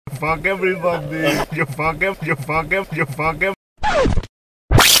fuck everybody. You fuck him, you fuck him, you fuck him.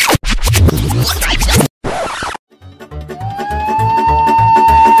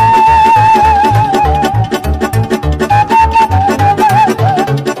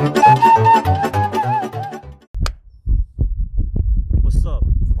 What's up?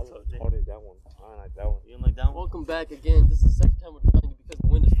 I like that one. I like that one. You don't like that one? Welcome back again. This is the second time we're trying it because the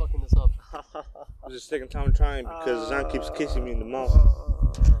wind is fucking us up. This is the second time I'm trying because Zan keeps kissing me in the mouth.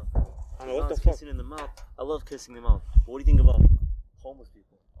 I don't know what the fuck. Kissing in the mouth. I love kissing in the mouth. What do you think about homeless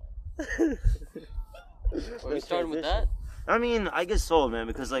people? Are we starting with that? I mean, I guess so, man.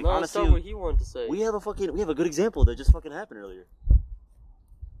 Because like No, let's honestly, start what he wanted to say. we have a good example that just fucking happened earlier.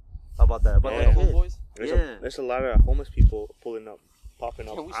 How about that? About Yeah. that Cool kid? boys. There's a lot of homeless people popping up.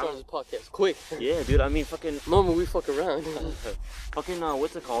 Can we start this podcast quick? Yeah, dude. I mean, fucking. Normally we fuck around. Fucking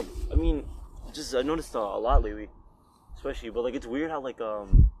what's it called? I mean, I noticed a lot lately, especially. But like, it's weird how like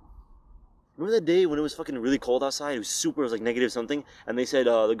remember that day when it was fucking really cold outside? It was like negative something, and they said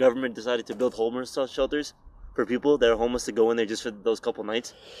the government decided to build homeless shelters for people that are homeless to go in there just for those couple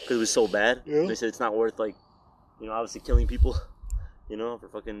nights because it was so bad. Yeah. They said it's not worth like, obviously killing people, for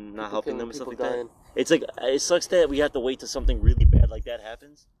fucking not helping them and stuff like that. It's like it sucks that we have to wait till something really bad like that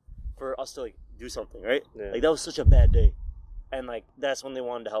happens for us to like do something, right? Yeah. Like that was such a bad day, and like that's when they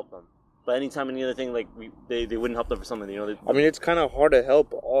wanted to help them. But anytime any other thing, like they wouldn't help them for something, I mean, it's kind of hard to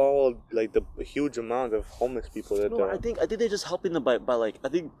help all like the huge amount of homeless people that. No, I think they're just helping them by like I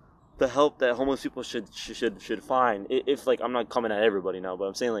think the help that homeless people should find. If like I'm not coming at everybody now, but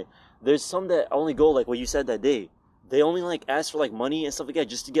I'm saying like there's some that only go like what you said that day. They only like ask for like money and stuff like that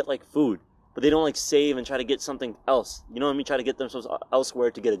just to get like food, but they don't like save and try to get something else. You know what I mean? Try to get themselves elsewhere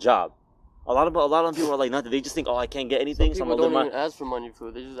to get a job. A lot of people are like nothing. They just think, oh, I can't get anything. Some people don't even ask for money for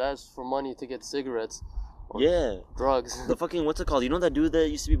food. They just ask for money to get cigarettes. Or drugs. The fucking what's it called? You know that dude that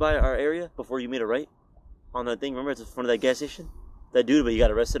used to be by our area before you made a right on that thing? Remember, it's in front of that gas station. That dude, but he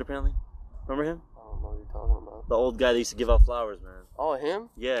got arrested apparently. Remember him? I don't know what you're talking about. The old guy that used to give out flowers, man. Oh, him?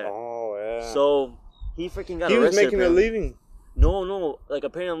 Yeah. Oh yeah. So he freaking got he arrested. was making apparently. a living. No. Like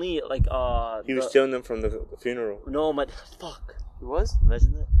apparently, like He was stealing them from the funeral. No, fuck. He was?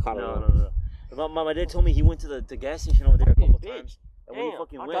 Imagine that. I don't know. No. My dad told me he went to the gas station over there a couple times, and when he Damn,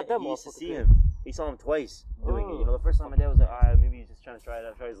 fucking I went, got that he used to motherfucker see big. him. He saw him twice doing it. The first time my dad was like, alright, maybe he's just trying to try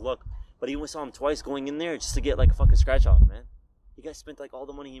his luck. But he saw him twice going in there just to get like a fucking scratch off, man. He got spent like all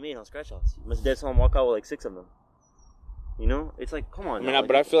the money he made on scratch offs. My dad saw him walk out with like 6 of them. It's like, come on. I mean, now,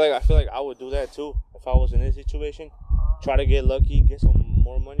 but I feel like I would do that too if I was in this situation. Try to get lucky, get some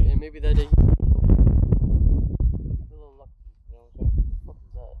more money. Yeah, maybe that day.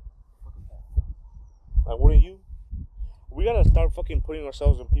 Like, wouldn't you? We gotta start fucking putting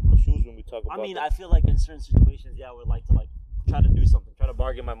ourselves in people's shoes when we talk about. I mean, that. I feel like in certain situations, I would like to like try to do something, try to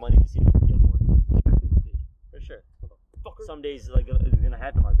bargain my money to see if I can get more. For sure. Some days like it's gonna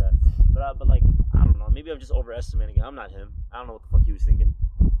happen like that, but like I don't know. Maybe I'm just overestimating it. I'm not him. I don't know what the fuck he was thinking,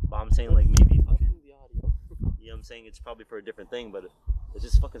 but I'm saying like maybe fucking. Yeah, I'm saying it's probably for a different thing, but it's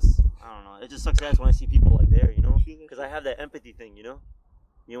just fucking. I don't know. It just sucks ass when I see people like there, because I have that empathy thing,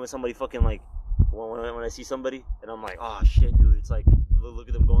 when somebody fucking like. When I see somebody and I'm like, oh shit, dude, it's like look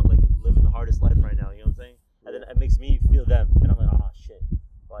at them going like living the hardest life right now, you know what I'm saying? And then it makes me feel them, and I'm like, oh shit,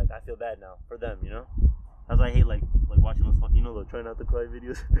 like I feel bad now for them, That's why I hate like watching those fucking the try not to cry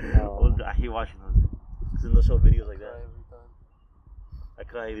videos. I hate watching those, because then they'll show videos like that. I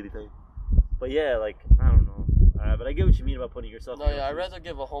cry every time. But yeah, like I don't know. But I get what you mean about putting yourself. No, yeah, I'd rather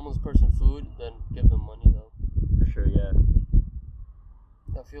give a homeless person food than give them money though. For sure, yeah.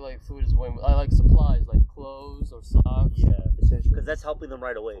 I feel like food is way more. I like supplies, like clothes or socks. Yeah, because that's helping them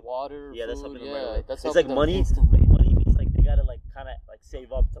right away. Water, yeah, food, that's helping them yeah, right away. That's it's like them money. Instantly. Money means like they gotta like kind of like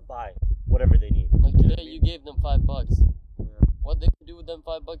save up to buy whatever they need. Like today, you gave them $5. Yeah. What they can do with them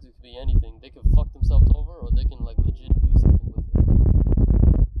 $5, it could be anything. They can fuck themselves over, or they can like legit do something with it.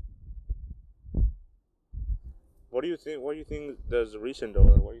 What do you think? What do you think? There's a reason though.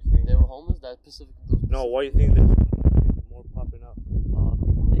 What do you think? They were homeless. That specific. No, what do you think? There's more popping up.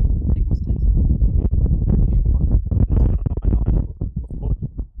 People make mistakes, man. I know, of course.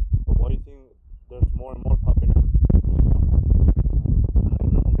 But why do you think there's more and more popping up? I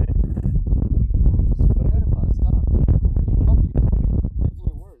don't know, man. Forget about it. Stop. You're making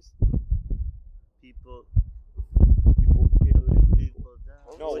it worse. People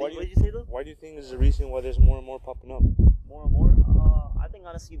down. No, what did you say though? Why do you think is the reason why there's more and more popping up? More and more. I think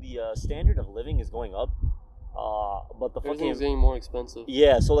honestly the standard of living is going up. But the Everything fucking is getting more expensive.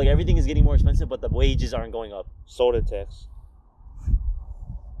 yeah. So like everything is getting more expensive, but the wages aren't going up. Soda tax.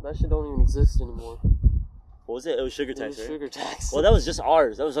 That shit don't even exist anymore. What was it? It was sugar It tax, was right? sugar tax. Well, that was just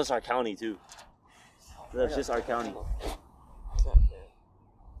ours. That was just our county too. That was just our county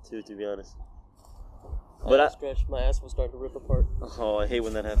too, to be honest. But my ass was starting to rip apart. I hate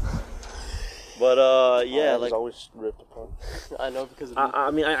when that happens. But yeah, It's like always ripped apart. I know because of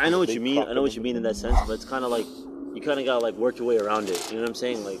I mean, I know what you Big mean. I pocket know what of you mean in that sense, but it's kind of like you kind of gotta like work your way around it. You know what I'm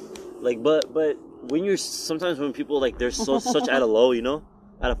saying? But when you're sometimes when people like they're such at a low, you know,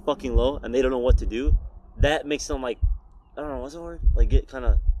 at a fucking low, and they don't know what to do, that makes them like I don't know what's the word, like get kind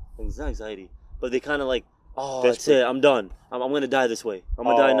of it's not anxiety, but they kind of like that's it, I'm done. I'm gonna die this way. I'm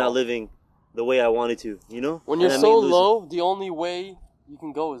gonna die not living the way I wanted to. You know? when you're And that so may lose- low, the only way you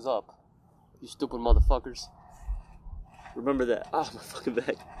can go is up. You stupid motherfuckers. Remember that. Oh, my fucking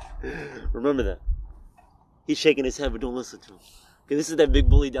back. Remember that. He's shaking his head, but don't listen to him. Because this is that big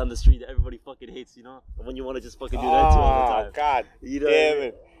bully down the street that everybody fucking hates, you know? When you want to just fucking do that to all the time. God You know damn what I mean?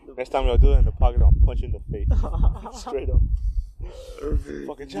 it. Next time y'all do it in the pocket, I'll punch you in the face. Straight up.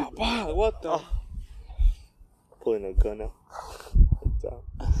 Fucking chop. What the? Pulling a gun out.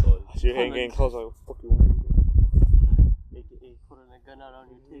 So your hand getting close, like, fuck you. AKA putting a gun out on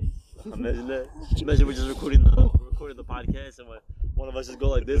your titties. Imagine that. Imagine we're just recording the podcast and one of us just go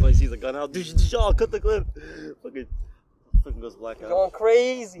like this, like sees a gun out. Oh, cut the clip. Fucking goes black You're out. going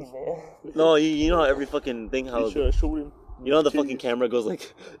crazy, man. No, you know how every fucking thing, how You should shoot him. you know the fucking camera goes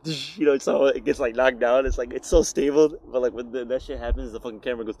like, you know, it's how it gets like knocked down. It's like it's so stable, but like when that shit happens, the fucking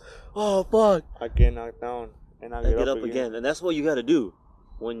camera goes, oh fuck. I get knocked down and I Get up again. And that's what you gotta do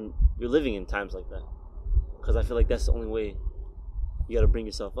when you're living in times like that. Because I feel like that's the only way you gotta bring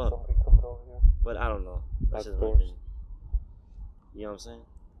yourself up. Somebody coming over here. But I don't know. That's just my Outdoors. opinion. You know what I'm saying?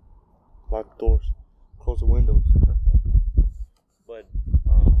 Lock the doors. Close the windows. But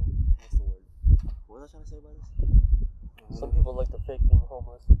what's the word? What was I trying to say about this? Some people like to fake being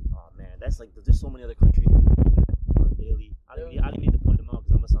homeless. Oh man, that's like there's so many other countries that do that on a daily. I didn't need to point them out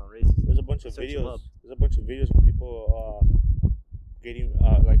because I'm gonna sound racist. There's a bunch of Search 'em videos. up. There's a bunch of videos of people getting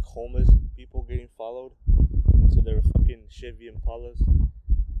like homeless people getting followed into their fucking Chevy Impalas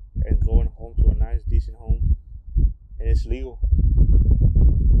and going home to a nice, decent home, and it's legal.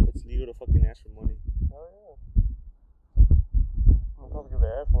 It's legal to fucking ask for money. Oh yeah. I'm probably give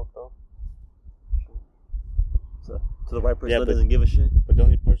their ass whooped though. So the right person Yeah, that but- doesn't give a shit. But the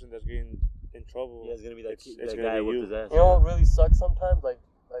only person that's getting in trouble, Yeah, it's gonna be that, it's that gonna guy be with you. his ass. You know what really sucks sometimes? Like,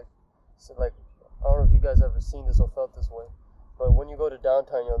 I don't know if you guys ever seen this or felt this way, but when you go to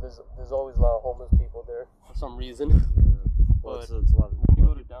downtown, you know, there's always a lot of homeless people there for some reason. Well, But it's a lot of when you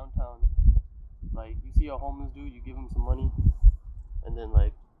go to downtown, like you see a homeless dude, you give him some money, and then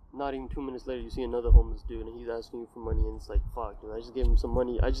like not even 2 minutes later, you see another homeless dude, and he's asking you for money, and it's like, fuck, dude, I just gave him some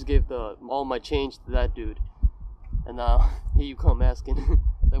money. I just gave all my change to that dude, and now here you come asking,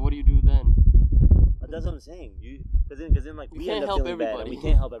 like, what do you do then? That's what I'm saying. Because then like You we can't end up help feeling bad, and everybody. we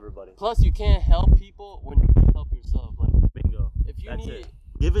can't help everybody. Plus, you can't help people when you can't help yourself. Like, Bingo. if you That's need it.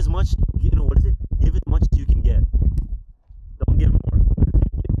 Give as much. You know what is it? Give as much as you can get. Don't give more.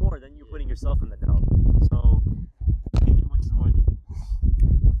 If you give more, then you're putting yourself in the doubt. So give as much as more.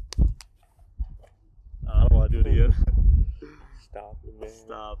 I don't want to do it again. stop it, man.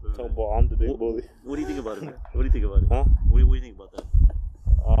 Stop it. Talk Man. about I'm the big bully. What do you think about it, man? What do you think about it? Huh? What do you think about that?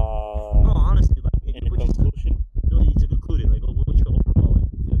 No, honestly, like if In you the put yourself, conclusion, no, you to conclude it. Like, what's your overall like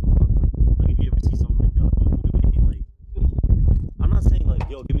feeling about that? Like, if you ever see something like that, what do you think? Like, I'm not saying like,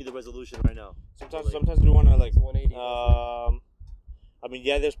 yo, give me the resolution right now. sometimes we want to like, It's 180. I mean,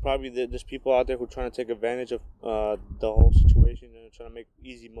 yeah, there's probably there's people out there who are trying to take advantage of the whole situation and trying to make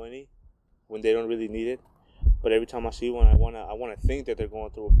easy money when they don't really need it. But every time I see one, I wanna think that they're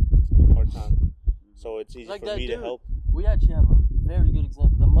going through a hard time. So it's easy Like for that me to dude. help. We actually have a very good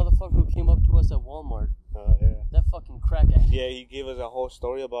example. The motherfucker who came up to us at Walmart. Yeah. That fucking crack addict. Yeah, he gave us a whole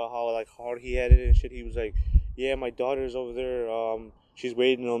story about how like hard he had it and shit. He was like, "Yeah, my daughter's over there. She's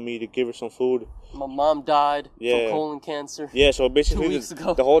waiting on me to give her some food." My mom died Yeah. from colon cancer. Yeah, so basically 2 weeks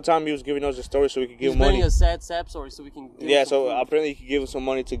ago. the whole time he was giving us the story so we could He was give him money. bringing a sad sap story so we can give Yeah, him some so food. apparently he could give us some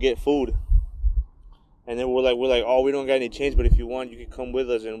money to get food. And then we're like, oh, we don't got any change, but if you want, you can come with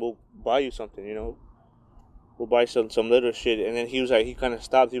us and we'll buy you something, you know. We'll buy some little shit. And then he was like, he kind of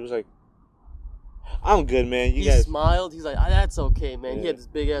stopped. He was like, I'm good, man. You He guys. smiled. He's like, that's okay, man. He Yeah. had this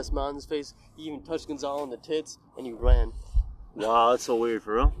big ass smile on his face. He even touched Gonzalo on the tits, and he ran. Wow, that's so weird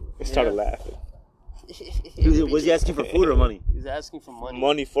for real. He started Yeah. laughing. Was he asking for food or money? He was asking for money.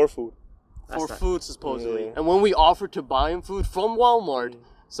 Money for food. For That's not- food, supposedly. Yeah. And when we offered to buy him food from Walmart,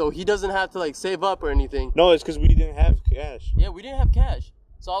 so he doesn't have to like save up or anything. No, it's because we didn't have cash. Yeah, we didn't have cash.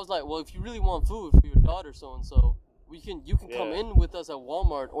 So I was like, well, if you really want food for your daughter, so and so, You can come Yeah. in with us at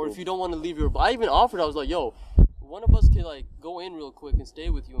Walmart, or if you don't want to leave your. I even offered. I was like, yo, one of us can like go in real quick and stay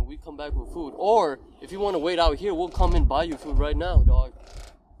with you, and we come back with food. Or if you want to wait out here, we'll come and buy you food right now, dog.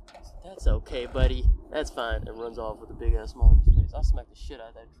 That's okay, buddy. That's fine. And runs off with a big ass smile on his face. I'll smack the shit out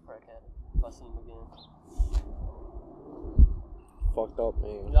of that crackhead if I see him again. Fucked up,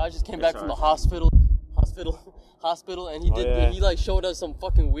 man. I just came back from the hospital, and he like showed us some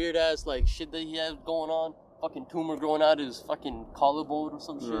fucking weird ass like shit that he had going on. Fucking tumor growing out of his fucking collarbone or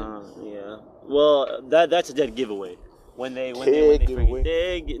some shit. Yeah. Well, that's a dead giveaway. When they that's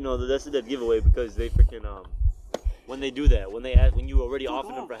a dead giveaway because they freaking when they do that, when you already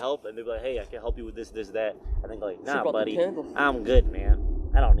offer them for help and they're like, hey, I can help you with this, that, and then go like, nah, buddy, I'm good,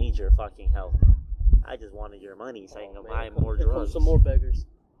 man. I don't need your fucking help. I just wanted your money so I can buy more drugs. Some more beggars.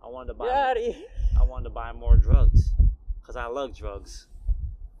 I wanted to buy more drugs because I love drugs.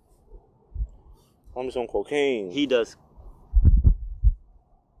 I'm just on cocaine. He does.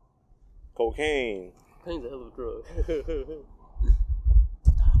 Cocaine. Cocaine's a hell of a drug.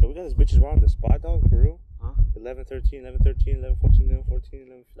 Yo, we got this bitches around the spot, dog, for real? Huh? 11, 13, 11, 13, 11, 14, 11, 14,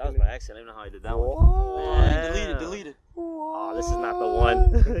 11, 15. That was by accident. I don't even know how I did that one. What? Delete it. Oh, this is not the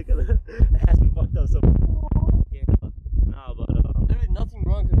one. It has me fucked up. So. Yeah. Nah, but Literally nothing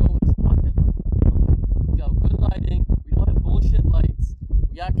wrong could go with this podcast right now. We got good lighting. We don't have bullshit lights.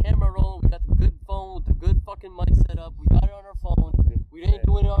 We got camera rolling. We got the good phone with the good fucking mic set up. We got it on our phone. We ain't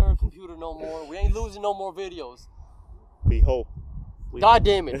doing it on our computer no more. We ain't losing no more videos. We hope. God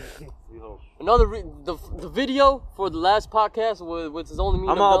damn it. We hope. Another the video for the last podcast with his only me.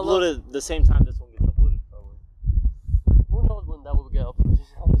 I'm gonna upload it the same time this one gets uploaded. Probably. Who knows when that will get uploaded?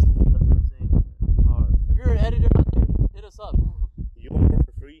 Honestly, That's what I'm saying. Hard. if you're an editor out there, hit us up. You want to work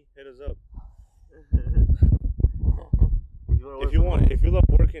for free? Hit us up. If you love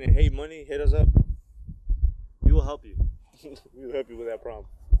working and hate money, hit us up. We will help you. We'll help you with that problem.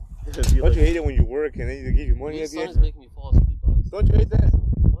 Don't you hate it when you work and then they give you money The at the sun end? is making me fall asleep. Don't you hate that?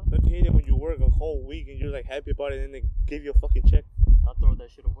 What? Don't you hate it when you work a whole week and you're like happy about it and then they give you a fucking check? I'll throw that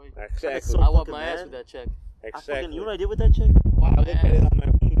shit away. Exactly. So I wipe fucking my ass mad. with that check. Exactly. You know what I did with that check? I look at it, I'm like,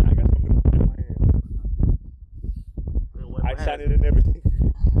 I got something to put in my hand. I signed it and everything.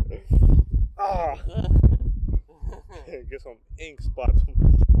 Get some ink spots.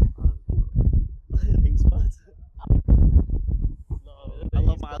 Ink spots. I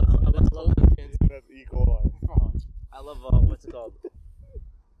love my. That's equal. I love what's it called?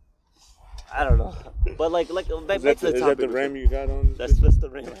 I don't know, but like back to the Is topic. that the RAM you got on? That's the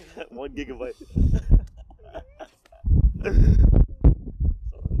RAM. 1 gigabyte.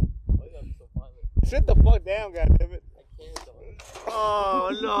 Sit the fuck down, goddammit. I can't though. Oh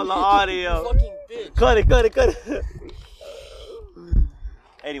no, the audio. Fucking bitch. Cut it.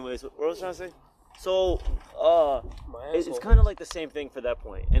 Anyways, what was I trying to say? So, it's kind of like the same thing for that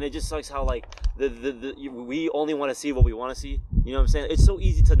point, and it just sucks how like we only want to see what we want to see. You know what I'm saying? It's so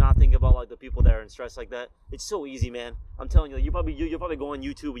easy to not think about like the people that are in stress like that. It's so easy, man. I'm telling you, you'll probably go on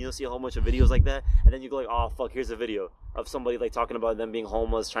YouTube and you'll see a whole bunch of videos like that, and then you go like, oh fuck, here's a video of somebody like talking about them being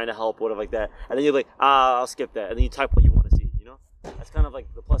homeless, trying to help, whatever like that, and then you're like, I'll skip that, and then you type what you want to see. You know? That's kind of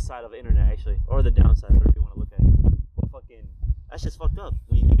like the plus side of the internet, actually, or the downside, whatever you want to look at it. But fucking, that's just fucked up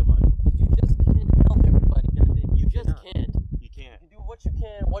when you think about it. You just can't help everybody, goddamn. You just can't. You can't. You do what you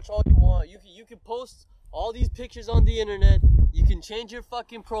can, watch all you want. You can post all these pictures on the internet. You can change your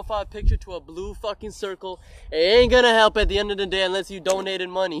fucking profile picture to a blue fucking circle. It ain't gonna help at the end of the day unless you donated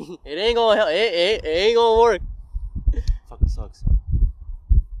money. It ain't gonna help. It ain't gonna work. Fucking sucks.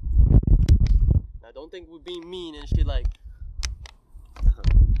 Now don't think we're being mean and shit. Like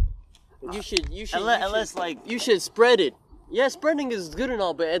you should spread it. Yeah, spreading is good and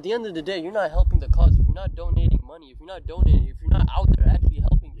all, but at the end of the day, you're not helping the cause. If you're not donating money, if you're not out there actually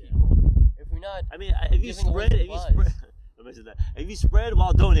helping people, if you're not, I mean, if you spread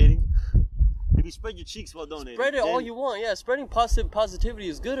while donating, if you spread your cheeks while donating, spread it all you want. Yeah, spreading positivity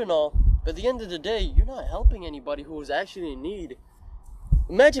is good and all, but at the end of the day, you're not helping anybody who is actually in need.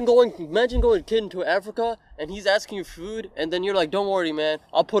 Imagine going a kid into Africa and he's asking you food, and then you're like, "Don't worry, man.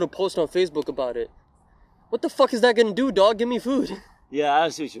 I'll put a post on Facebook about it." What the fuck is that gonna do, dog? Give me food. Yeah, I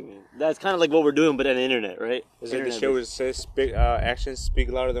see what you mean. That's kind of like what we're doing, but on the internet, right? Is it the shit where it says actions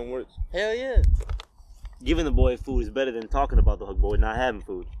speak louder than words? Hell yeah. Giving the boy food is better than talking about the boy not having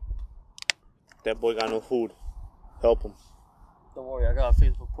food. That boy got no food. Help him. Don't worry, I got a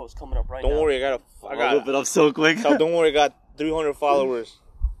Facebook post coming up right now. Don't worry, I got whip it up so quick. Don't worry, I got 300 followers.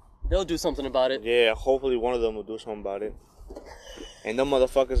 They'll do something about it. Yeah, hopefully one of them will do something about it. And them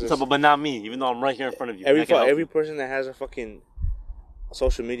motherfuckers is... But not me, even though I'm right here in front of you. Every person that has a fucking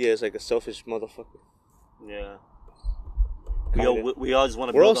social media is like a selfish motherfucker. Yeah. We all just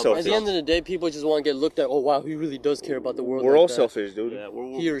want to We're all build up selfish. At the end of the day, people just want to get looked at. Oh wow, he really does care about the world. We're like all that. selfish, dude. Yeah,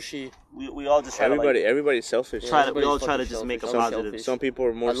 He or she. we all just try to like, Everybody's selfish. we all everybody's try to fucking just make a selfish. I'm positive. selfish. Some people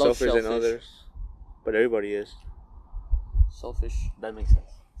are more I love selfish than shellfish. others, but everybody is. Selfish. That makes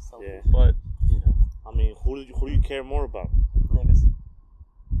sense. Selfish. Yeah. But you know, I mean, who do you care more about? Niggas.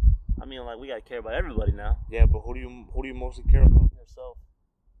 I mean, like we gotta care about everybody now. Yeah, but who do you mostly care about? Yourself.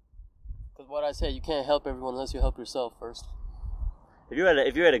 Because what I said, you can't help everyone unless you help yourself first. If you're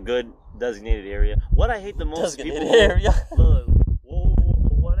at a good designated area, what I hate the most is Designated people area. Look,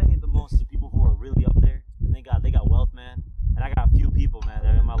 what I hate the most is the people who are really up there and they got wealth, man. And I got a few people, man,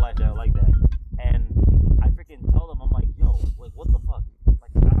 that are in my life that are like that. And I freaking tell them, I'm like, yo, like what the fuck?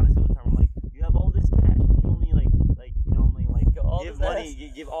 Like I honestly tell the time, I'm like, you have all this cash, and you only like you know only like All give this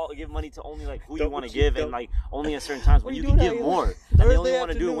money, ass. give money to only like who you Double want to cheek, give, double- and like only at certain times What when you you can doing give out more. here? And they Thursday only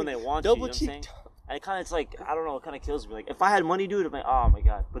want to do it when they afternoon. want to. You know Double what I'm saying? cheek. And it kind of, it's like, I don't know, it kind of kills me. Like, if I had money, dude, I'm like, oh my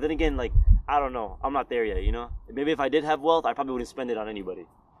god. But then again, like, I don't know. I'm not there yet, you know? Maybe if I did have wealth, I probably wouldn't spend it on anybody.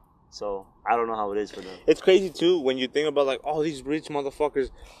 So, I don't know how it is for them. It's crazy too when you think about like all these rich motherfuckers.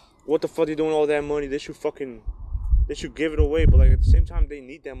 What the fuck they doing with all that money? They should give it away. But like at the same time, they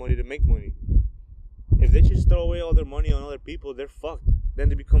need that money to make money. If they just throw away all their money on other people, they're fucked. Then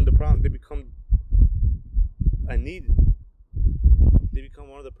they become the problem. They become a need. They become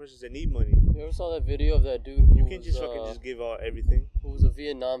one of the persons that need money. You ever saw that video of that dude who You can't was, just fucking just give out everything. who was a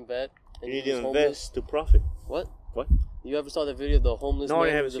Vietnam vet and You need he was to homeless? invest to profit. What? What? You ever saw the video of the homeless No, I man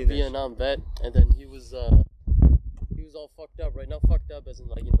who haven't was a seen this. Vietnam vet, and then he was all fucked up, right? Not fucked up as in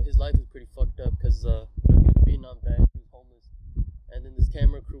like, you know, his life was pretty fucked up because he was a Vietnam vet, he was homeless, and then this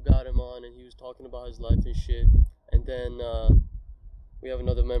camera crew got him on, and he was talking about his life and shit, and then we have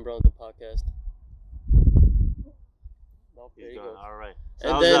another member on the podcast. Oh, there He's you gone. go. All right.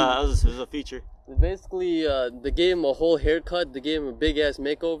 And So then- that was a feature. Basically, they gave him a whole haircut. They gave him a big ass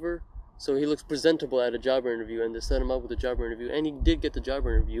makeover, so he looks presentable at a job interview. And they set him up with a job interview, and he did get the job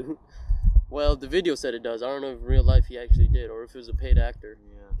interview. Well, the video said it does. I don't know if in real life he actually did, or if it was a paid actor.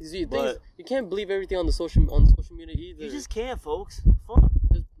 Yeah. You can't believe everything on the social media either. You just can't, folks. Fuck.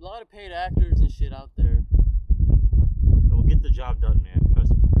 There's a lot of paid actors and shit out there. We'll get the job done, man.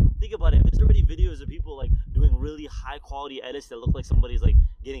 Trust me. Think about it. If there's already videos of people like doing really high quality edits that look like somebody's like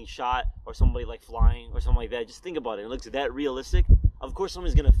getting shot or somebody like flying or something like that, just think about it. It looks that realistic. Of course,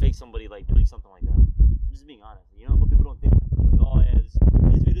 somebody's gonna fake somebody like doing something like that. I'm just being honest, you know. But people don't think like, oh yeah,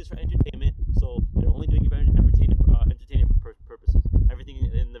 this video is for entertainment, so they're only doing it for entertainment purposes. Everything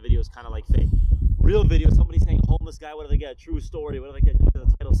in the video is kind of like fake. Real video, somebody saying homeless guy, whatever they get, true story, whatever they get, the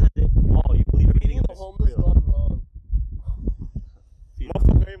title says it. Oh, you believe everything in The this? homeless Real. gone wrong.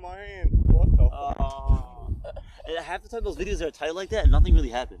 Motherfucker in my hand. What the fuck? And half the time those videos are titled like that, nothing really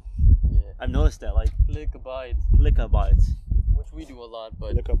happened. Yeah. I've noticed that, like Click a bite, click a bite. which we do a lot,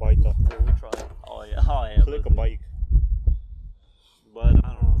 but Click a bite. yeah, we try. Oh yeah, Click a bike. But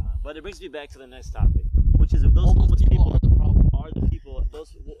I don't know. Man. But it brings me back to the next topic, which is if those homeless people are the problem. are the people,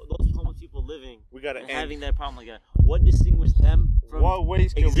 those homeless people living We gotta and end. having that problem like that, what distinguishes them from What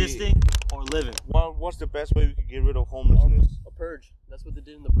ways can existing or living? What's the best way we could get rid of homelessness? A purge. That's what they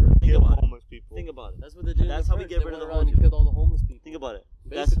did in the purge. Think Kill about it. homeless people. Think about it. That's what they did. That's in the how we purge. get They rid of went the around and homeless killed all the homeless people. Think about it.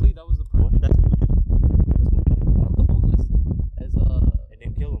 Basically, that was the purge. That's what we do. The homeless as And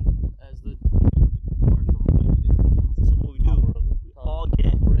then kill them. as the march from Rage Against the Machine. So what we do,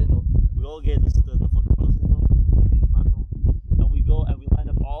 we all get this, the fucking process, and we go and we line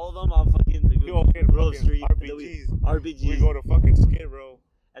up all of them on fucking the We all get Grove fucking Street. and then RPGs. RPGs. We go to fucking Skid Row.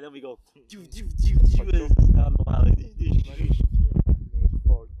 And then we go. That's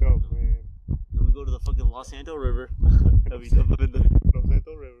fucked up, man. Then we go to the fucking Los Santos River. And we jump in the Los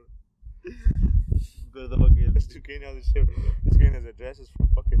Santos River. go to the fucking. This dude getting out of the ship. This guy has addresses from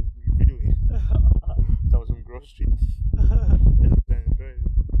fucking video games. That was from Grove Street. And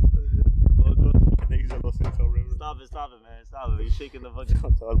then he's at Los Santos River. Stop it, man. Stop it. You're shaking the fucking.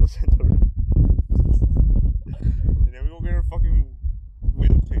 Down to Los Santos River. And then we go get our fucking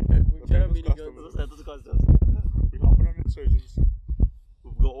wheels changed. We get our miniguns. Los Santos Customs. We hopping on insurgents.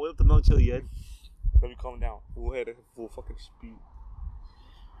 We go all the way up to Mount Chiliad. Then we come down. We'll head at full fucking speed.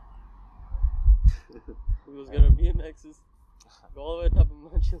 We was get our BMXs, go all the way to top of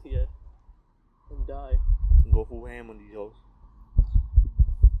Mount Chiliad, and die. And go full ham on these hoes.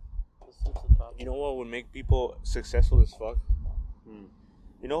 Just to the top. You know what would make people successful as fuck? Hmm.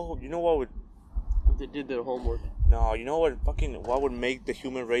 You know what would If they did their homework. no, you know what would make the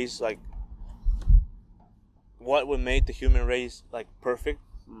human race like what would make the human race like perfect?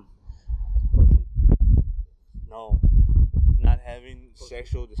 Pussy. No. Not having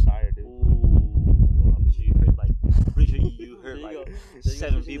sexual desire, dude. Ooh. I'm pretty sure you heard There's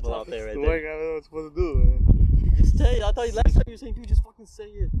 7 people out there right Like, there. I don't know what I'm supposed to do, man. Just say it. I thought last time you were saying, dude, just fucking say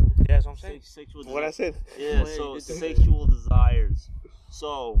it. Yeah, that's what I'm saying. Sexual What I said. Yeah, Wait, so did you- sexual desires.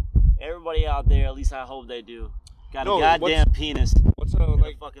 So everybody out there, at least I hope they do, got No, a goddamn penis What's and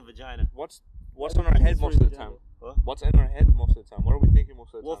like a fucking vagina. what's on our head most of the time? Huh? What's in our head most of the time? What are we thinking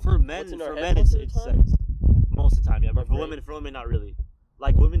most of the Well, time? for men, What's in our for head men, it's most of the time? sex. Most of the time, yeah. But Right. for women, not really.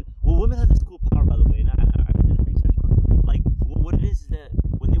 Like women, women have this cool power, by the way. And I did research on it. Like, what it is that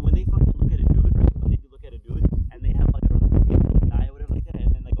when they fucking look at a dude, right? When they do look at a dude, and they have like a relationship with a guy or whatever like that,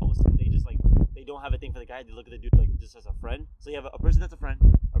 and then like all of a sudden they just like they don't have a thing for the guy. They look at the dude like just as a friend. So you have a person that's a friend,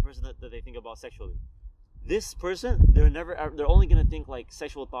 a person that they think about sexually. This person, they're only gonna think like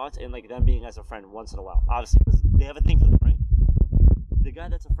sexual thoughts and like them being as a friend once in a while, obviously, because they have a thing for them, right? The guy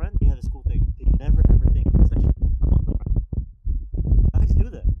that's a friend, they have this cool thing. They never ever think sexually about the friend. Guys do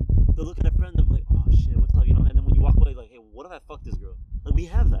that. They'll look at a friend, they'll be like, oh shit, what's up, you know? And then when you walk away, like, hey, what if I fucked this girl? Like, we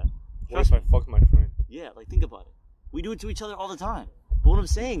have that. What if I fucked my friend? Yeah, like, think about it. We do it to each other all the time. But what I'm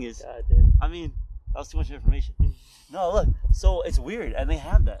saying is, God damn. I mean, that was too much information. No, look, so it's weird, and they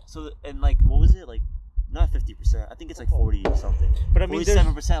have that. So, and like, what was it? Like, not 50%. I think it's like 40 or something. But I mean, there's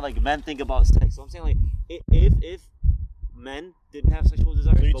 47% like men think about sex. So I'm saying like, if men didn't have sexual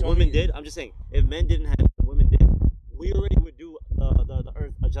desires, So you but tell women me- did. I'm just saying, if men didn't have, and women did, we already would do the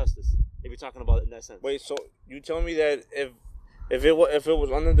earth a justice. If you're talking about it in that sense. Wait, so you tell me that if it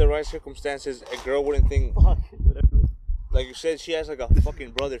was under the right circumstances, a girl wouldn't think, Fuck. Whatever. like you said, she has like a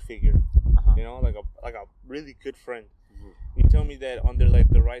fucking brother figure, Uh-huh. you know, like a really good friend. Mhm. You tell me that under like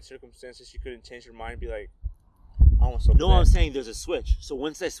the right circumstances, she couldn't change her mind, and be like, I want something. No, I'm saying there's a switch. So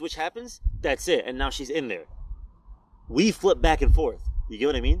once that switch happens, that's it, and now she's in there. We flip back and forth. You get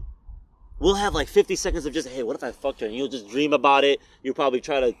what I mean? We'll have like 50 seconds of just, hey, what if I fucked her? And you'll just dream about it. You'll probably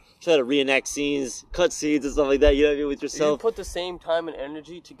try to reenact scenes, cut scenes and stuff like that. You know what I mean, with You yourself. put the same time and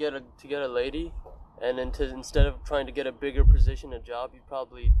energy to get a lady, and then instead of trying to get a bigger position, a job, you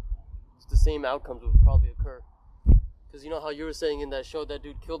probably the same outcomes would probably occur. Because you know how you were saying in that show that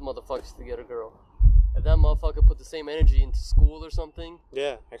dude killed motherfuckers to get a girl. If that motherfucker put the same energy into school or something,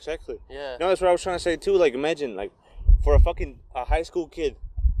 Yeah, exactly. yeah. No, that's what I was trying to say too. Like, imagine like for a high school kid.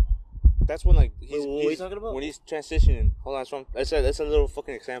 That's when like Wait, what are you talking about? When he's transitioning. Hold on, that's a little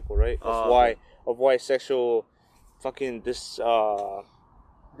fucking example, right? Okay. Of why sexual, fucking This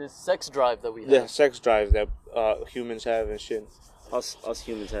sex drive that we have. the sex drive that humans have and shit. Us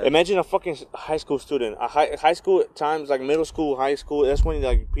humans have. Imagine a fucking high school student. High school times, like middle school, high school. That's when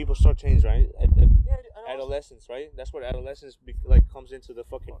like people start changing, right? Yeah, dude, and also- Adolescence, right? That's what adolescence comes into the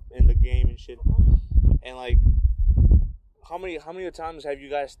fucking in the game and shit. And like, how many times have you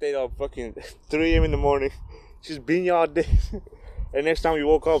guys stayed up fucking 3 a.m. in the morning, just being y'all day, and next time you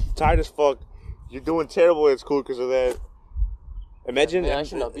woke up tired as fuck, you're doing terrible at school because of that. Imagine, Man, I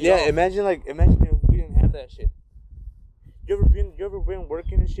should not be yeah. off. Imagine if we didn't have that shit. You ever been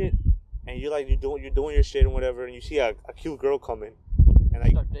working and shit, and you're doing your shit and whatever, and you see a cute girl coming, and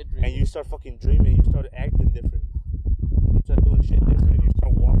like, Start daydreaming. and you start fucking dreaming, you start acting different, you start doing shit different, and you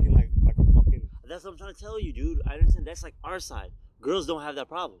start walking like a fucking. That's what I'm trying to tell you, dude. I understand. That's like our side. Girls don't have that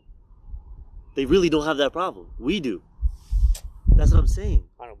problem. They really don't have that problem. We do. That's what I'm saying.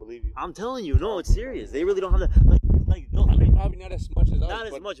 I don't believe you. I'm telling you. No, it's serious. They really don't have that. Like no, I mean, probably not as much as us. not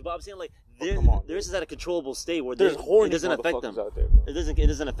as but much. But I'm saying like come on, theirs is at a controllable state where There's horny it doesn't affect them. motherfuckers out there. Bro. It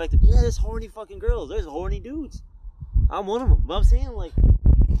doesn't affect them. Yeah, there's horny fucking girls. There's horny dudes. I'm one of them. But I'm saying like,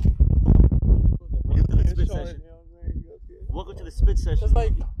 welcome to the spit session. Welcome to the spit session. Because,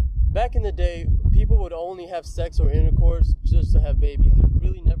 like, back in the day, people would only have sex or intercourse just to have babies. It was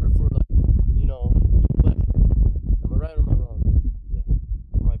really never for, like, you know, pleasure. Am I right or am I wrong? Yeah.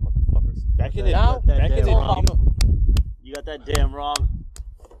 I'm right, motherfuckers. Back in the Now, back in the damn You got that damn wrong.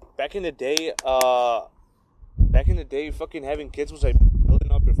 back in the day, fucking having kids was like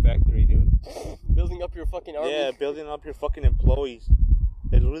building up your factory, dude. building up your fucking army. Yeah, building up your fucking employees.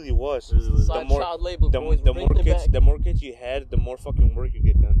 It really was. Side child labor, boys. the Bring more them kids, back. the more kids you had, the more fucking work you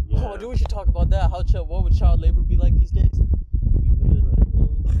get done. Oh, dude, we should talk about that. What would child labor be like these days? Be good,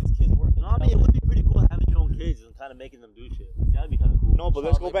 right? These kids working. No, I mean it would be pretty cool having your own kids and kind of making them do shit. Like, that'd be kind of cool. No, but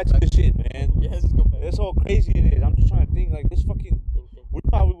let's go back to the shit, man. Yeah, let's go back. That's how crazy it is. I'm just trying to think, like, this fucking. We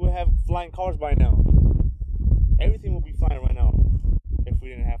probably would have flying cars by now. Everything would be flying right now if we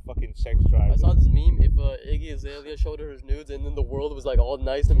didn't have fucking sex drive. I saw this meme. If Iggy Azalea showed her his nudes and then the world was like all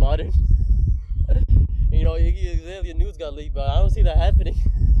nice and modern. You know, Iggy Azalea nudes got leaked, but I don't see that happening.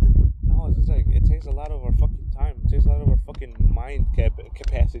 No, it's just like it takes a lot of our fucking time. It takes a lot of our fucking mind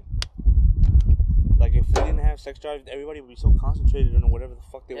capacity. Like if we didn't have sex drive, everybody would be so concentrated on whatever the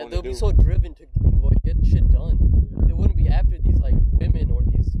fuck they want to they'll do. be so driven to like, get shit done. They wouldn't be after these like women or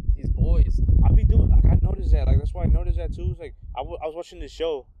these boys. I be doing. Like I noticed that. Like that's why I noticed that too. It's like I was watching this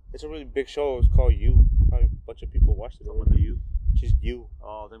show. It's a really big show. It's called You. Probably a bunch of people watched it. What do you? Just You.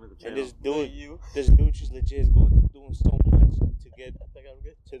 Oh, them are the And channel. this dude just legit is doing so much to get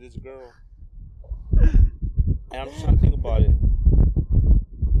to this girl. And I'm just trying to think about it.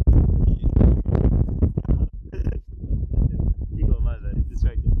 Keep going, my bad.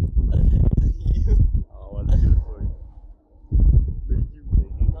 Distracted. Oh, I want to do it for you.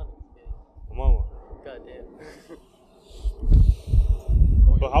 Mama. Goddamn.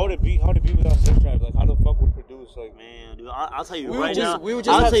 But how would it be? How would it be without sex drive? Like how the fuck would produce? Like Man, dude, I'll tell you We right would just- now. we would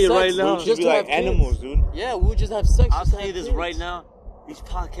just I'll have tell you sex, right we now. would just just be to like have kids. animals, dude. Yeah, we would just have sex. I'll just to tell you have this kids. right now. These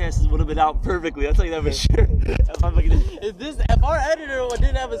podcasts would have been out perfectly. I'll tell you that for sure. If I'm fucking- If our editor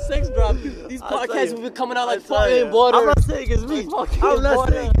didn't have a sex drop, these I'll tell podcasts you. would be coming out like I'll tell you. fucking water. I'm not saying it's me. Like fucking I'm not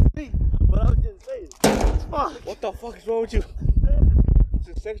water. saying it's me. But I'm just saying. It's fine. What the fuck is wrong with you? It's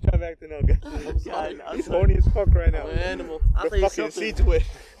a sex drive acting now, guys. I'm sorry. He's horny as fuck right now. I'm an animal. I'll tell We're you fucking something. see to it.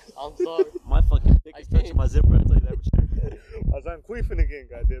 I'm sorry. My fucking dick is I touching can't. my zipper. I'll tell you that for sure. I was on queefing again,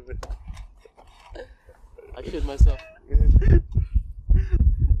 goddammit. I shit myself.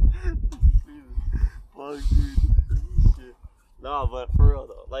 Fuck, dude. Shit. No, but for real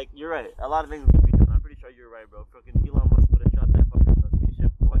though, like you're right. A lot of things could be done. I'm pretty sure you're right, bro. Fucking Elon Musk would have shot that fucking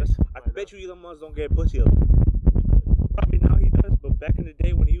spaceship twice. I bet you Elon Musk don't get pussy up. Probably now he does, but back in the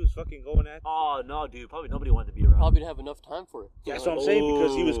day when he was fucking going at, Oh no, dude. Probably nobody wanted to be around. Probably didn't have enough time for it. that's what I'm saying,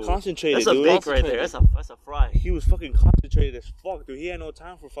 because he was Ooh. concentrated, That's a dude. fake right there. That's a fry. He was fucking concentrated as fuck, dude. He had no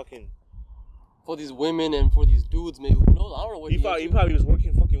time for fucking. For these women and for these dudes, maybe. Who knows? I don't know what He probably was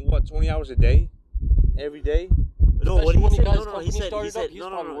working fucking what, 20 hours a day, every day. No, what Especially when he he said, got his no, he company said, started up, he's no,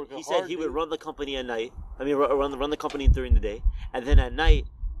 probably no, no. working He said hard, he would dude. run the company at night. I mean, run the company during the day, and then at night,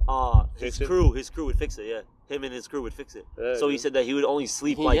 his Fix it? crew would fix it. Yeah, him and his crew would fix it. Yeah, So he dude. said that he would only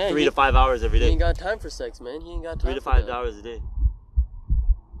sleep He- like yeah, 3 he- to 5 hours every He day. ain't got time for sex, man. He ain't got time 3 to for 5 that. hours a day.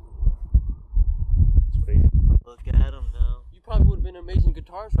 It's crazy. Look at him now. You probably would have been an amazing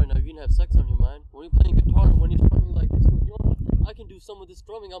guitarist right now if you didn't have sex on your mind. When you're playing guitar and when you're strumming like this, you know, I can do some of this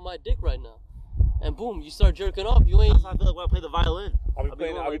strumming on my dick right now. And boom, you start jerking off. You ain't. That's how I feel like when I play the violin. I'll be I'll be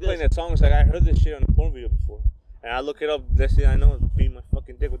playing, going I'll be like playing this. that song. It's like I heard this shit on a porn video before, and I look it up. Next thing I know, it's beating my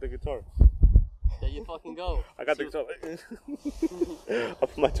fucking dick with the guitar. There you fucking go. I got the guitar. I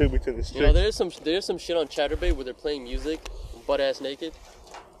put my tongue between the You know, strings. there's some shit on Chatterbait where they're playing music, butt ass naked,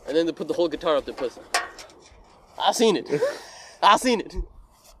 and then they put the whole guitar up their pussy. I seen it. I seen it.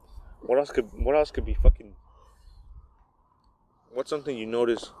 What else could be fucking? What's something you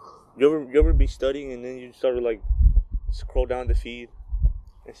notice? You ever be studying and then you start to like scroll down the feed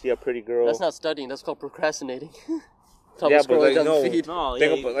and see a pretty girl? That's not studying. That's called procrastinating. Yeah, but like, down no. the feed. No,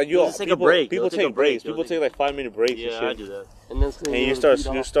 Think yeah, about, like, you just take a break. People You'll take a break. breaks. You'll People take- take like 5-minute breaks and Yeah, shit. I do that. And then And you start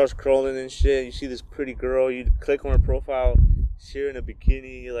scrolling and shit. You see this pretty girl. You click on her profile. See her in a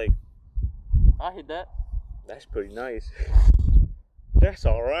bikini. You're like, I hit that. that's pretty nice. That's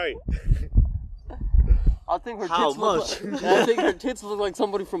all right. I think her How tits look much? like, I think her tits look like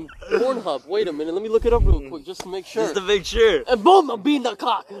somebody from Pornhub. Wait a minute, let me look it up real quick just to make sure. Just to make sure. And boom, I'm beating the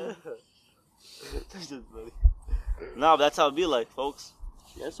cock. That's just funny. No, but that's how it be like, folks.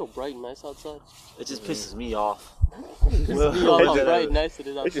 Yeah, it's so bright and nice outside. It just pisses me off. You know how It bright and nice it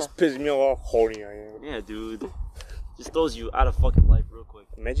is It outside. just pisses me off how horny I am. Yeah, dude. Just throws you out of fucking life real quick.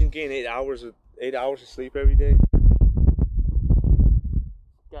 Imagine getting 8 hours of sleep every day.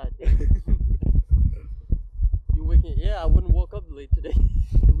 God damn. You waking? Yeah, I wouldn't woke up late today.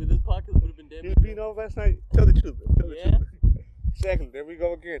 With this podcast, would have been damn. You was beating off last night? Tell the truth. Tell the Yeah. truth. Exactly. There we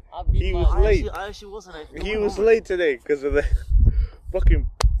go again. I beat He my- was late. I actually wasn't. He was late today because of the fucking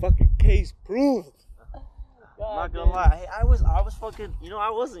case proved. I'm God not damn. gonna lie. Hey, I was fucking. You know,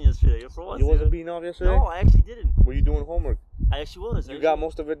 I wasn't yesterday. For once. You wasn't dude. beating off yesterday? No, I actually didn't. Were you doing homework? I actually was. You got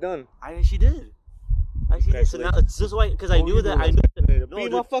most of it done. I actually did. I actually did. So now it's just why, because I What knew were you that. doing I knew that. No, Beat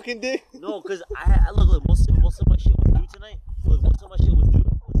dude, my fucking dick. no, because I look. Most of my shit was due tonight. Look, most of my shit was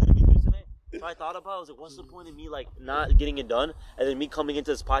gonna be due tonight. So I thought about it. I was like, what's the point of me like not getting it done, and then me coming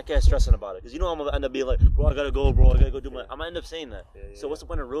into this podcast stressing about it? Because you know I'm gonna end up being like, bro, I gotta go, bro. I gotta go do my. I'm gonna end up saying that. Yeah, So what's the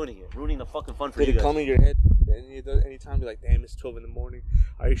point of ruining it? Ruining the fucking fun for Did you it guys? come in your head anytime be like, damn, it's 12 in the morning.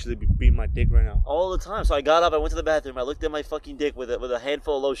 I usually be beating my dick right now. All the time. So I got up, I went to the bathroom, I looked at my fucking dick with a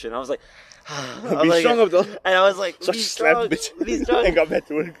handful of lotion. I was like, Be strong up though. and I was like, So I be slapped strong, the be bitch strong. and got back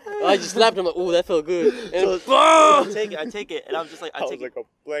to work. I just slapped him like, ooh, that felt good. And So I take it, and I'm just like, I was like a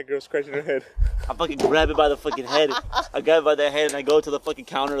black girl scratching her head. I fucking grab it by the fucking head. I grab it by the head and I go to the fucking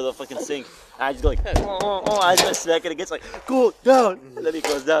counter of the fucking sink. And I just go like, I just smack it. It gets like, go down. And then he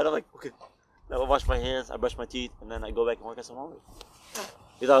goes down. I'm like, okay. Then I wash my hands, I brush my teeth, and then I go back and work at some hungry.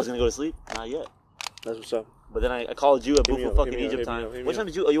 You thought I was gonna go to sleep? Not yet. That's what's up. But then I called you at Hit me Bufu up, fucking hit me up, Egypt hit me time. up, hit me What up. time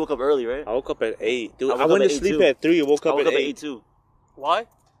did you? Oh, you woke up early, right? I woke up at 8. Dude, I I woke went up to at sleep 8 at 3. I woke I up woke at up 8. too. why?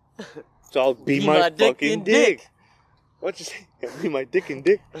 So I'll be Be my my dick fucking and dick. dick. What you say? Be my dick and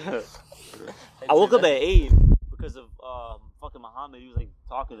dick. I woke up at 8 because of fucking Muhammad. He was like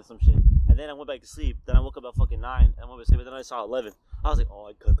talking to some shit. And then I went back to sleep. Then I woke up at fucking 9 and I went to sleep. But then I saw 11. I was like, oh,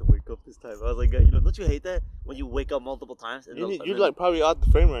 I got to wake up this time. I was like, don't you hate that when you wake up multiple times? And You're like probably out the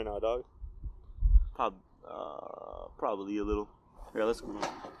frame right now, dog. Probably a little. Here, let's go.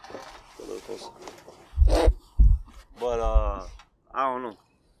 A little closer. But I don't know.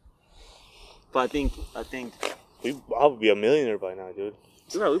 But I think I would be a millionaire by now, dude.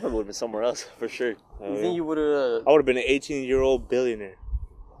 we probably would have been somewhere else for sure. You think you would have? I would have been an 18-year-old billionaire.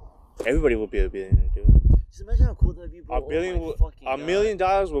 Everybody would be a billionaire, dude. Just imagine how cool that'd be, bro. A billion, Oh my fucking $1 God.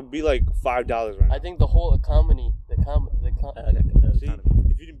 million would be like $5 right now. I think the whole economy, See,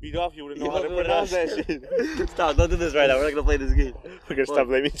 if you didn't beat off, you wouldn't know how to pronounce that shit. Stop! Don't do this right now. We're not gonna play this game. We're gonna stop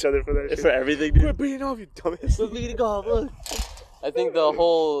blaming each other for that shit. For everything, We're dude. beating off, you dumbass. Look at golf. Look, I think the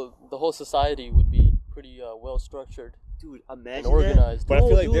whole society would be pretty well structured dude. and Imagine organized. But I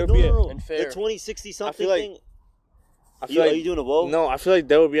feel like there would be a- and the fair. 2060 something I feel like- thing. I feel Are like you doing a whoa? no. I feel like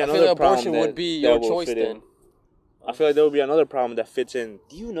there would be I feel another like problem abortion that, would be that your will choice fit then. in. I feel like there would be another problem that fits in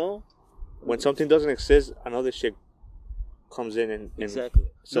Do you know? when something doesn't exist. Another shit comes in and Exactly. No.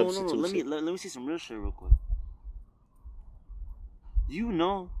 substitutes Let it. me see some real shit real quick. Do you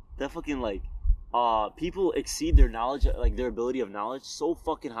know that fucking like people exceed their knowledge, like their ability of knowledge, so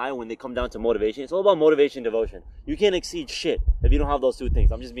fucking high when they come down to motivation. It's all about motivation and devotion. You can't exceed shit if you don't have those two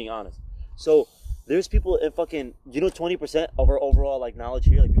things. I'm just being honest. So there's people in fucking, 20% of our overall like knowledge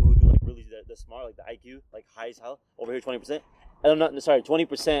here, like people who do like really the smart, like the IQ, like high as hell. Over here, 20%. And I'm not sorry,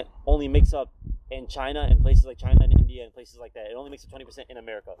 20% only makes up in China and places like China and India and places like that. It only makes up 20% in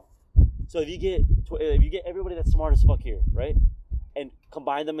America. So if you get everybody that's smart as fuck here, right? And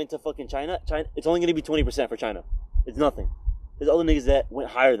combine them into fucking China, it's only gonna be 20% for China. It's nothing. There's other niggas that went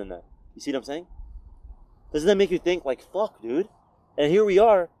higher than that. You see what I'm saying? Doesn't that make you think like, fuck, dude? And here we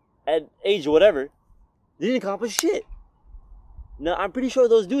are at age or whatever, they didn't accomplish shit. Now I'm pretty sure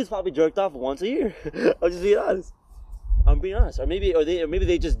those dudes probably jerked off once a year. I'm just being honest. I'm being honest. Or maybe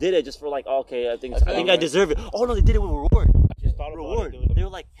they just did it just for like, okay, I think I deserve it. Oh no, they did it with reward. I just thought about Reward. it, dude. They were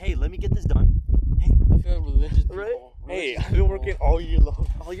like, hey, let me get this done. Hey, I feel like religious people. Right? Hey, I've been working all year long.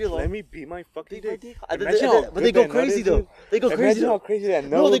 all year long. Let me beat my fucking dick. But Imagine how they good go that nut crazy is, though. dude. They go crazy. Imagine how though. crazy that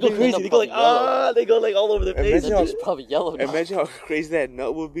nut No, they would go be. crazy. They go like Yellow. they go like all over the face. Imagine how- It's probably yellow now. Imagine how crazy that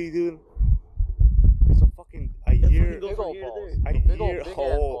nut would be, dude. It's a fucking a year. Go Big from old here to balls. there. A Big old year. big ass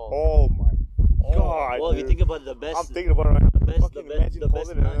Oh, balls. oh my god. Well, if you dude. think about it, the best. I'm thinking about it right now. the best, Fucking imagine the best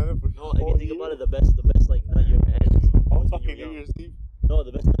holding nut. another for No, if you all think year. about it, the best like nut you ever had. is Oh, when you fucking were New young. Year's Eve. No,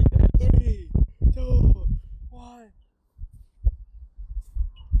 the best nut you ever had. 3, 2, 1.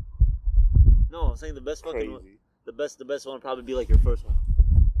 No, I'm saying the best fucking one. Crazy. The best one would probably be like your first one.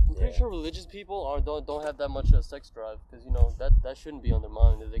 I'm pretty sure religious people don't have that much sex drive because that shouldn't be on their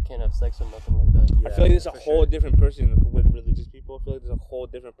mind that they can't have sex or nothing like that. I feel like there's a for whole different person with religious people. I feel like there's a whole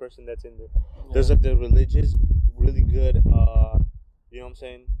different person that's in there. There's like the religious, really good, you know what I'm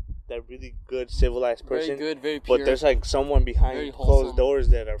saying? That really good, civilized person. Very good, very pure. But there's like someone behind Very closed wholesome. doors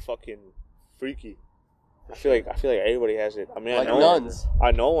that are fucking freaky. I feel like everybody has it. I mean, like I know nuns.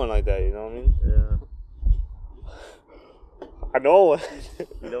 I know one like that. You know what I mean? Yeah. I know one.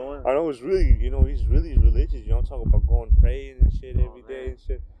 You know what? I know he's really, he's really religious. You know, talking about going praying and shit every day man. and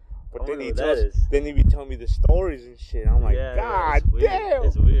shit. But I then wonder he what that tells, is. then he be telling me the stories and shit. I'm like, Yeah, God it's weird. damn.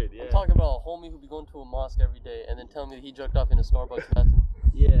 It's weird. Yeah. I'm talking about a homie who be going to a mosque every day and then telling me that he jerked off in a Starbucks bathroom.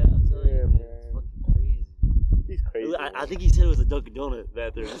 Yeah, I'm telling Yeah, you, man. it's fucking crazy. He's crazy. I think he said it was a Dunkin' Donut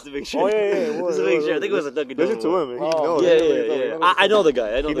bathroom, just to make sure. Oh yeah, it was. Just to make sure. I think it was a Dunkin' Donut. Listen to him. He Oh. knows. Yeah. I know the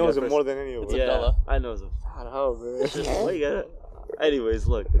guy. I know He the knows guy him more than any of us. a Yeah, fella. I know him. I know, man. What you got? Anyways,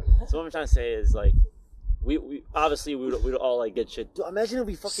 look. So what I'm trying to say is like, we obviously we would all like get shit. Dude, imagine if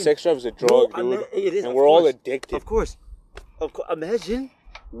we fucking Sex drive is a drug, No, dude. it is, and of we're all course. addicted. Of course. Imagine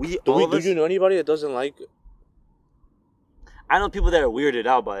we Do all of do us. you know anybody that doesn't like? I know people that are weirded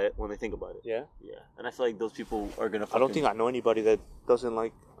out by it when they think about it. Yeah. Yeah, and I feel like those people are gonna. I don't think I know anybody that doesn't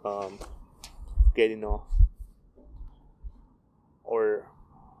like getting off, or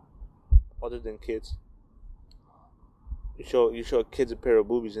other than kids. You show kids a pair of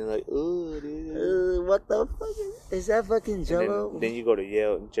boobies and they're like, oh, dude. What the fuck is that? Fucking Jello? Then you go to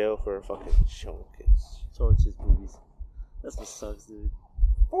jail for fucking showing kids. Showing kids boobies. That's what sucks, dude.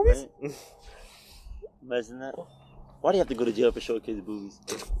 Right? Imagine that. Why do you have to go to jail for showing kids boobies?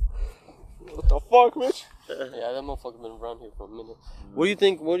 What the fuck, bitch? Yeah, that motherfucker been around here for a minute. What do you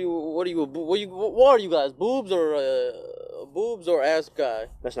think? What are you guys? Boobs or ass guy?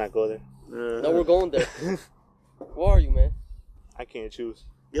 Let's not go there. No, we're going there. Where are you, man? I can't choose.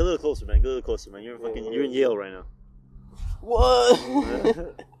 Get a little closer, man. Get a little closer, man. You're in Yale right now. What?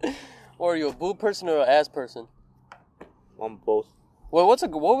 Or are you a boob person or an ass person? I'm both. Well, what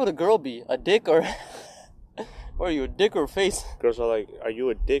would a girl be? A dick or? Or are you a dick or face? Girls are like, are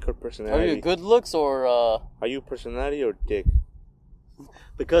you a dick or personality? Are you good looks or? Are you personality or dick?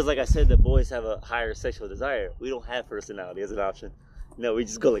 Because, like I said, the boys have a higher sexual desire. We don't have personality as an option. No, we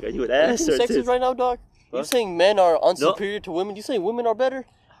just go like, are you an ass or sexist tits? right now, dog? You saying men are unsuperior to women? You saying women are better?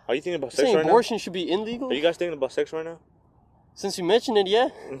 Are you thinking about You sex saying right abortion should be now? illegal? Are you guys thinking about sex right now? Since you mentioned it, yeah.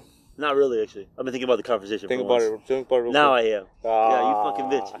 Not really, actually. I've been thinking about the conversation. Think for about once. it. Think about it real Now quick. I am. Yeah, you fucking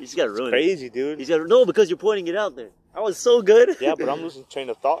bitch. You just gotta ruin it. Crazy, dude. You just gotta no, because you're pointing it out there. I was so good. Yeah, but I'm losing train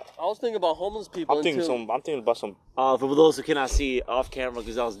of thought. I was thinking about homeless people. I'm thinking about some. For those who cannot see off camera,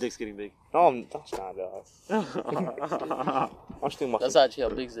 because Al's dick's getting big. No, that's not. I'm just thinking about That's some actually how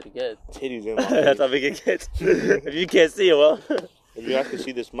big it get. titties in my That's face. how big it gets. If you can't see it, well. If you guys can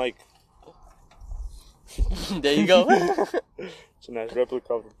see this mic, There you go. it's a nice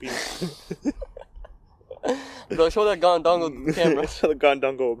replica of a penis. Bro, show that dongle to the camera. It's a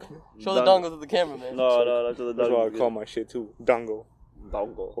dongle. Show the dongle to the camera, man. No, that's what the That's dog why I is. call my shit too. Dongle.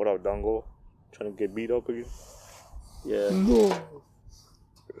 Dongle. What up, dongle? Trying to get beat up again? Yeah.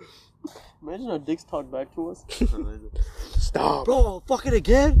 Imagine our dicks talk back to us. Stop. Bro, fucking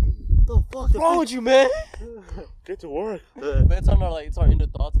again? The fuck? What's wrong with you, man? Get to work. But it's on our it's our inner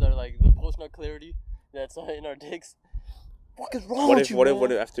thoughts that are like the post nut clarity that's in our dicks. What is wrong with you, man?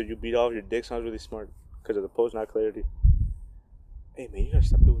 What if after you beat off your dick sounds really smart because of the post not clarity? Hey man, you gotta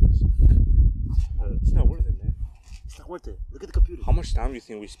stop doing this. It's not worth it, man. It's not worth it. Look at the computer. How much time do you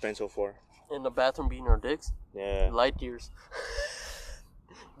think we spent so far? In the bathroom beating our dicks? Yeah. Light years.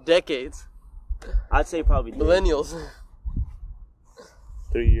 Decades. I'd say probably Millennials.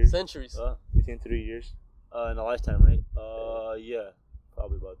 3 years. Centuries. You think 3 years? In a lifetime, right? Yeah.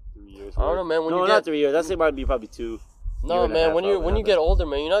 Probably about 3 years. I don't know, man. When no, you not get 3 years. I'd say might be probably 2. no, year and a man. half, When probably you not get that. older,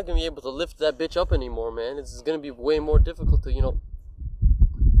 man, you're not gonna be able to lift that bitch up anymore, man. It's gonna be way more difficult to,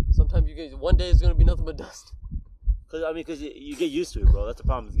 Sometimes one day it's gonna be nothing but dust. Because you get used to it, bro. That's the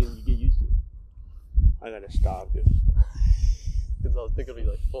problem. You get used to it. I gotta stop, dude. Because I was thinking,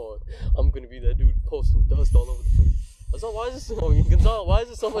 like, oh, I'm gonna be that dude posting dust all over the place. Gonzalo, why is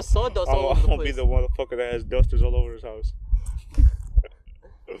there so much sawdust all over I'm the gonna be place? the motherfucker that has dusters all over his house.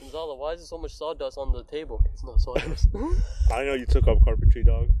 Gonzalo, why is there so much sawdust on the table? It's not sawdust. I know you took up carpentry,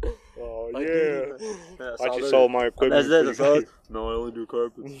 dog. Oh, Like, yeah. I just sold my equipment. That's pretty it. No, I only do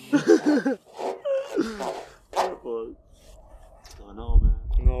carpets. I know, man.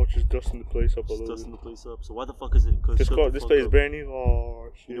 No, just dusting the place up a Just little dusting bit. the place up. So why the fuck is it? This place is brand new. Oh,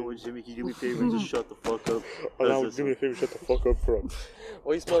 shit. You know what, Jimmy? Can you do me a favor and just shut the fuck up? Oh, now, That's do me a favor, shut the fuck up, bro.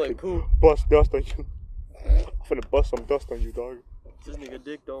 Why you smell like poo? Bust dust on you. I'm finna bust some dust on you, dog. This nigga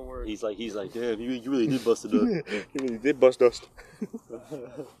dick don't work. He's like, damn, you really did bust it up. You really did bust dust.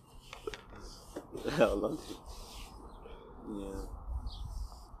 Hell, love it. Yeah.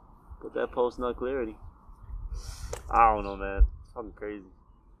 But that post nut clarity. I don't know, man. It's fucking crazy.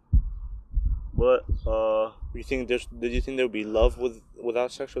 But Did you think there would be love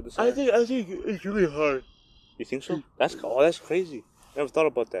without sexual desire? I think it's really hard. You think so? That's crazy. Never thought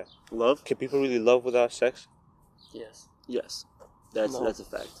about that. Love? Can people really love without sex? Yes. Yes. That's a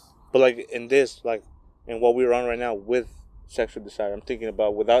fact. But like in what we're on right now with sexual desire, I'm thinking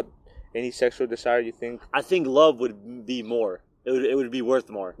about without any sexual desire. You think? I think love would be more. It would be worth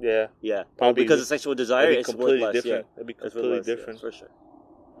more. Yeah. Yeah. Probably Because of sexual desire, it'd be it's completely worth less. different. Yeah. It'd be It's worth completely less, yeah, different. for sure.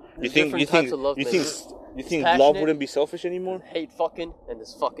 You think types of love, you man. think love passionate. wouldn't be selfish anymore? Hate fucking and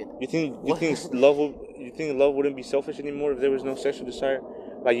this fucking. You think love wouldn't be selfish anymore if there was no sexual desire?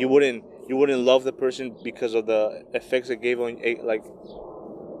 Like you wouldn't love the person because of the effects it gave on like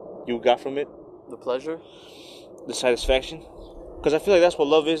you got from it, The pleasure? the satisfaction. Because I feel like that's what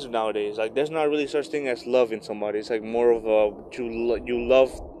love is nowadays. Like there's not really such thing as love in somebody. It's like more of a you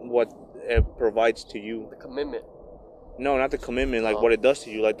love what it provides to you. The commitment. No, not the commitment. Like Oh. what it does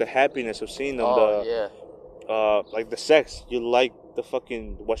to you. Like the happiness of seeing them. Oh yeah. Like the sex. You like the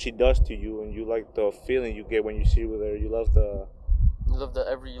fucking what she does to you, and you like the feeling you get when you see with her. You love the. You love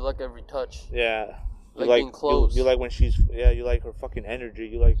you like every touch. Yeah. You Like being close. You like when she's. Yeah. You like her fucking energy.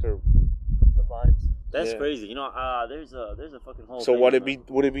 You like her. The vibes. That's Yeah. crazy. You know, there's a fucking whole. So thing would on it be?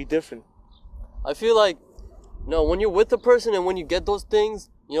 Would it be different? I feel like, no, when you're with the person and when you get those things,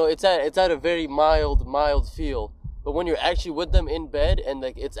 you know, it's at a very mild feel. But when you're actually with them in bed and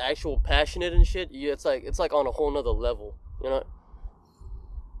like it's actual passionate and shit, it's like on a whole nother level. You know,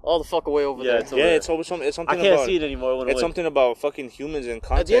 all the fuck away over Yeah, there. it's Yeah, it's always something. It's I something can't about. see it anymore. When It's something about fucking humans in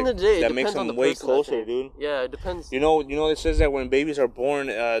contact At the end of the day, it that makes depends on them the way person, I closer, think. dude. Yeah, it depends. You know, it says that when babies are born,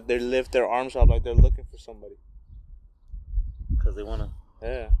 they lift their arms up like they're looking for somebody. because they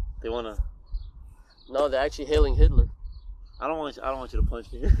Yeah. wanna. No, they're actually hailing Hitler. I don't want you to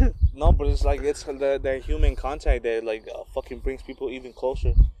punch me. No, but it's like it's the human contact that like fucking brings people even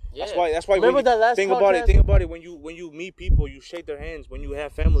closer. Yeah. That's why. Remember when you, that last think about it. podcast? Think about it. When you meet people, you shake their hands. When you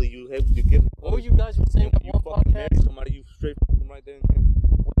have family, you give. What were you guys were saying that You one fucking marry podcast? somebody, you straight fuck them right there. And then.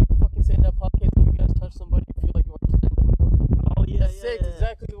 What you fucking saying that podcast? If you guys touch somebody, you feel like you understand them more. Oh yeah, That's sick.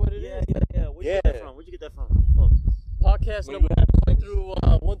 Exactly what it is. Yeah. Where'd you get Yeah. that from? Where'd you get that from? Fuck. Podcast When number you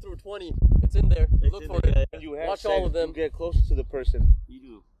have 1 through 20. It's in there. It's Look in for there, it. yeah. When you have Watch sex, all of them. You get closer to the person. You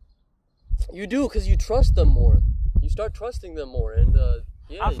do. You do because you trust them more. You start trusting them more, and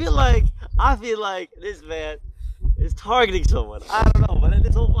yeah. I feel like this man is targeting someone. I don't know, but in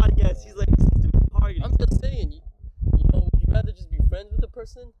this whole podcast, he's like targeting. I'm just saying. You know, would you rather just be friends with the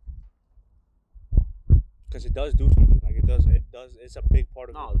person? Because it does do something. Like it does. It's a big part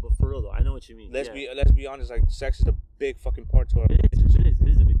of No, it. but for real though, I know what you mean. Let's Yeah. be honest. Like sex is a big fucking part to our It is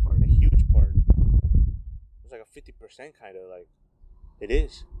a big part. a huge part. It's like a 50% kind of like. It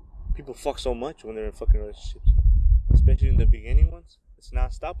is. People fuck so much when they're in fucking relationships, especially in the beginning ones. It's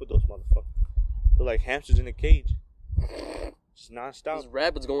non-stop with those motherfuckers. They're like hamsters in a cage. Just non-stop. There's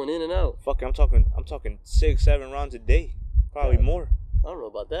rabbits going in and out. Fuck, I'm talking 6-7 rounds a day, probably Yeah. more. I don't know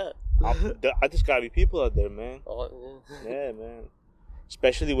about that. I just gotta be people out there, man. Oh, yeah. Yeah, man.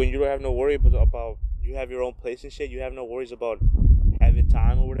 Especially when you don't have no worry about you have your own place and shit. You have no worries about having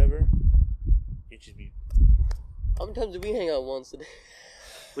time or whatever. You just be. How many times did we hang out once a day?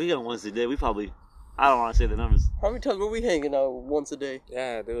 We got once a day. We probably. I don't want to say the numbers. How many times were we hanging out once a day?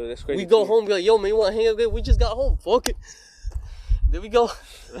 Yeah, dude, that's crazy. We go too. home, be like, yo, man, you want to hang out? We just got home. Fuck it. There we go.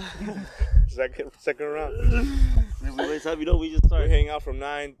 Second round. Every time we just We start. hang out from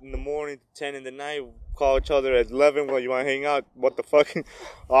 9 in the morning to 10 in the night. Call each other at 11. Well, you want to hang out? What the fuck?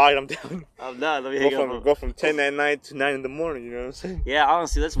 All right, I'm down. I'm not. Let me hang out. Go from 10 at night to 9 in the morning. You know what I'm saying? Yeah,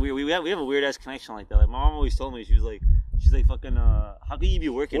 honestly, that's weird. We have a weird ass connection like that. Like my mom always told me, she's like fucking. How can you be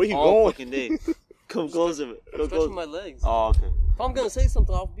working Where you all going? fucking day? Come closer. Come Stretching closer. my legs. Oh, okay. If I'm going to say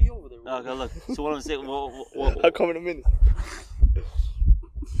something, I'll be over there. Okay, look. So what I'm saying, I'll come in a minute.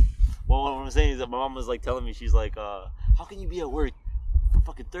 what I'm saying is that my mom was like telling me, she's like, how can you be at work for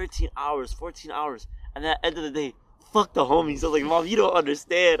fucking 13 hours, 14 hours, and at the end of the day, fuck the homies? I was like, Mom, you don't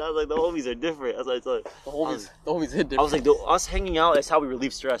understand. I was like, the homies are different. I was like, The homies hit different. I was like, us hanging out is how we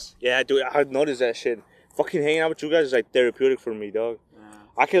relieve stress. Yeah, dude, I noticed that shit. Fucking hanging out with you guys is like therapeutic for me, dog. Yeah.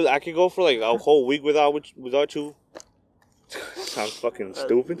 I could go for like a whole week without you. Sounds fucking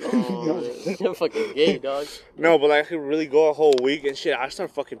stupid. You're fucking gay, dog. No, but like I could really go a whole week and shit. I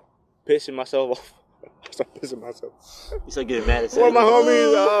start fucking pissing myself off. I start pissing myself. You start getting mad at Where Samuel. my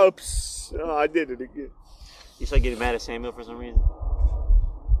homies? Oh, psst. Oh, I did it again. You start getting mad at Samuel for some reason.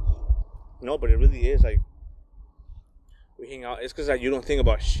 No, but it really is like we hang out. It's because like you don't think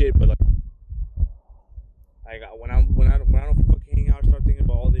about shit, but like when I don't fucking hang out, I start thinking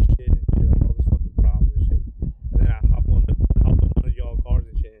about all this shit and shit, like all this fucking problems and shit. And then I hop on one of y'all cars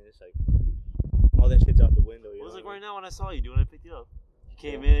and shit, and it's like all that shit's out the window. You It was know like what I right mean? now when I saw you, dude, when I picked you up. You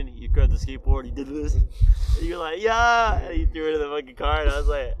came in, you grabbed the skateboard, you did this. And you're like, yeah! And you threw it in the fucking car, and I was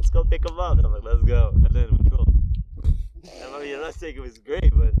like, let's go pick him up. And I'm like, let's go. And then we drove. And I mean, your last take was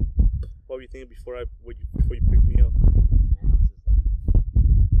great, but What were you thinking before you picked me up? man, I was just like,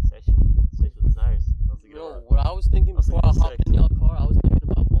 sexual desires. I was You thinking know, about- what I was thinking I was before I thinking hopped sex. in your car, I was thinking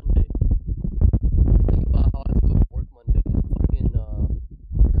about Monday. I was thinking about how I have to go to work Monday.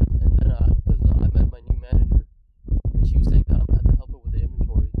 And then I met my new manager, and she was saying that I'm gonna have to help her with the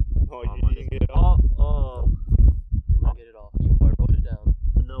inventory. Oh, you didn't get it off? Oh, Did not get it off. You wrote it down.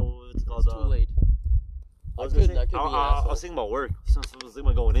 no, it's It's called, too late. I I was, could gonna say- be an I asshole. was thinking about work. I was thinking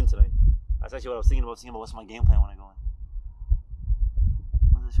about going in tonight. That's actually what I was thinking about. Thinking about what's my game plan when I go in.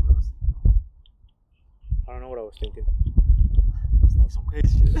 That's actually what I was thinking about. I don't know what I was thinking. I was thinking some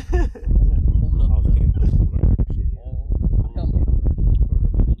crazy shit. I was thinking some random shit. Yeah.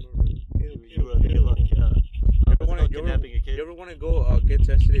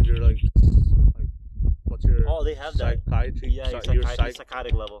 have that. Psychiatry. Yeah, your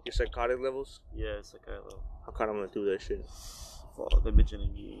psychotic level. Your psychotic levels. Yeah, psychotic level. I kind of want to do that shit. Fuck, they're bitching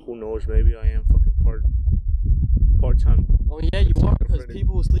at me. Who knows? Maybe I am fucking part-time. Oh yeah, you are, because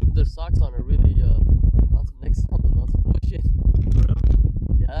people who sleep with their socks on are really on some next on some bullshit.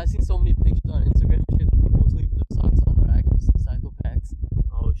 Yeah, I've seen so many pictures on Instagram and shit. People who sleep with their socks on are actually some psychopaths.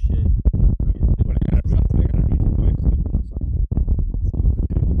 Oh shit. But I gotta reach why I sleep with my socks on.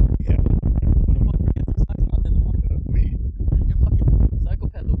 Yeah. Who the fuck forgets their socks on in the morning? Me. You're fucking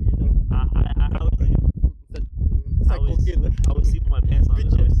psychopath over here, though. I would sleep with my pants on.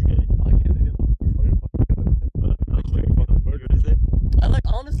 Bitch I always forget it. I like,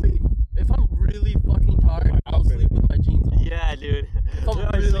 honestly, if I'm really fucking tired, I'll sleep with my jeans on. Yeah, dude. If I'm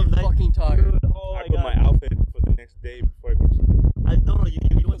really fucking tired. Oh I my put god. my outfit for the next day before I go to sleep. I don't know.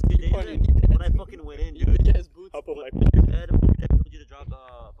 You want to get in? When I fucking went in, dude. Big ass boots. I'll put my Your dad told you to drop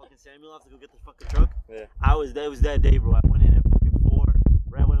fucking Samuel off to go get the fucking truck. Yeah. It was that day, bro. I went in at fucking 4.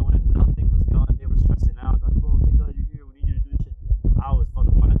 Right when nothing was done, they were stressing out. Like, bro, thank God you're here. We need you to do shit. I was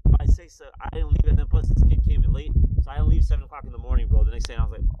fucking fine. I say so. I didn't leave, and then plus this kid came in late, so I didn't leave 7 o'clock in the morning, bro. The next day, I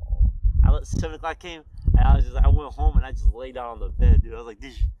was like, oh. 7 o'clock came, and I went home and I just laid down on the bed, dude. I was like,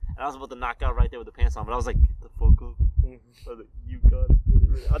 Dish. And I was about to knock out right there with the pants on, but I was like, get the fuck up. I was like, you gotta get it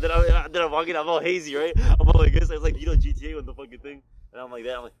right. Then I'm walking, I'm all hazy, right? I'm all like this. I was like, GTA with the fucking thing. And I'm like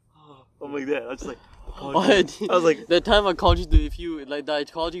that. I'm like, oh, I'm like that. I'm just like, oh, I was like, that time I called you, if you like, I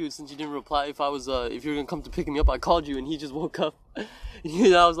called you since you didn't reply. If you were gonna come to pick me up, I called you and he just woke up.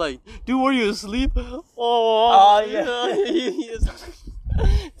 And I was like, dude, were you asleep? Oh yeah.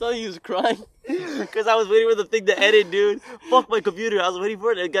 So he was crying. because I was waiting for the thing to edit, dude. Fuck my computer. I was waiting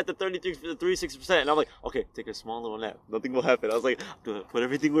for it and it got to 36%. And I'm like, okay, take a small little nap. Nothing will happen. I was like, put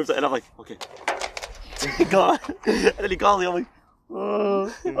everything where it's at. And I'm like, okay. God. And then he called me. I'm like,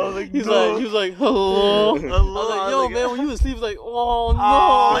 oh. I was like, he was like, hello. Hello. I was like, yo, man, when you asleep, he was like, oh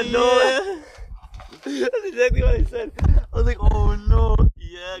no, no. That's exactly what I said. I was like, oh no.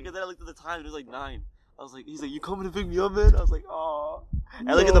 Yeah, because then I looked at the time. It was like 9. I was like, he's like, you coming to pick me up, man? I was like, oh.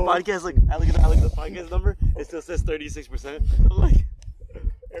 I look at the podcast, like, I look at the podcast number. It still says 36%. I'm like,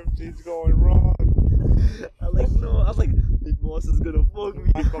 everything's going wrong. I'm like, no. I was like, Big Boss is gonna fuck me.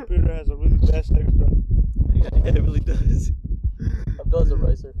 My computer has a really bad sex drive. Yeah, it really does. Abdul's a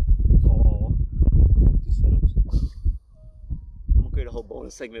racer. Oh. I'm gonna create a whole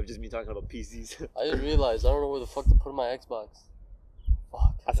bonus segment of just me talking about PCs. I just realized I don't know where the fuck to put my Xbox.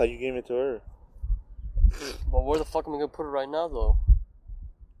 Fuck. I thought you gave it to her. But where the fuck am I gonna put it right now, though?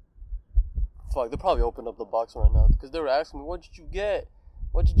 Fuck, they probably opened up the box right now because they were asking me, "What did you get?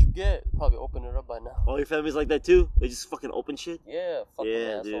 What did you get?" They probably opened it up by now. All your family's like that too? They just fucking open shit? Yeah, fucking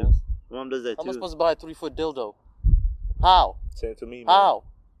assholes. Dude. Mom does that How too. am I supposed to buy a 3-foot dildo? How? Send it to me, man. How?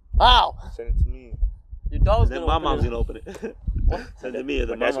 How? Send it to me. Your dog's Then gonna my open mom's it. gonna open it. What? Send it to me, and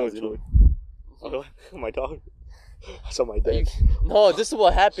then My my dad's mom's gonna gonna open it. My dog. I saw my You- dad. No, this is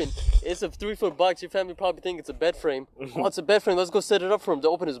what happened. It's a 3-foot box. Your family probably think it's a bed frame. Oh, it's a bed frame. Let's go set it up for him to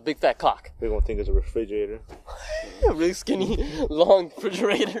open his big fat cock. They're gonna think it's a refrigerator. A really skinny, long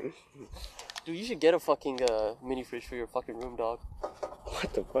refrigerator. Dude, you should get a fucking mini fridge for your fucking room, dog.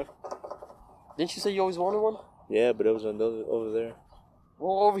 What the fuck? Didn't you say you always wanted one? Yeah, but it was over there.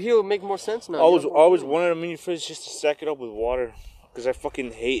 Well, over here it would make more sense now. I always wanted a mini fridge just to stack it up with water. Because I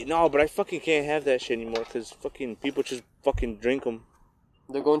fucking hate... No, but I fucking can't have that shit anymore. Because fucking people just fucking drink them.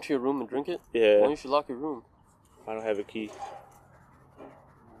 They're going to your room and drink it? Yeah. Why don't you lock your room? I don't have a key.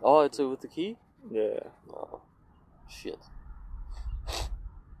 Oh, it's with the key? Yeah. Oh, shit.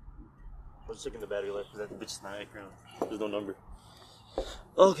 I'm just checking the battery life because that bitch is not accurate. There's no number.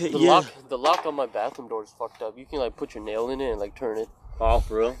 Okay, The lock on my bathroom door is fucked up. You can like put your nail in it and like turn it. Oh,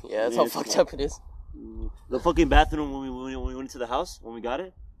 for real? Yeah, that's how fucked up it is. The fucking bathroom when we went into the house, when we got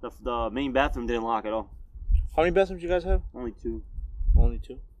it, the main bathroom didn't lock at all. How many bathrooms you guys have? Only 2. Only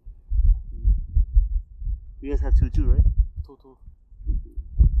 2. You guys have 2 too, right? Two.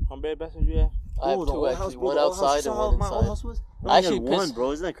 How many bathrooms you have? I have 2 actually. One outside and one My old inside. house was? I I actually had 1, pissed-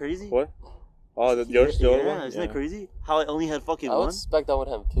 bro. Isn't that crazy? What? Oh, yours the other one? Yeah, isn't that crazy? How I only had fucking I would 1? suspect I would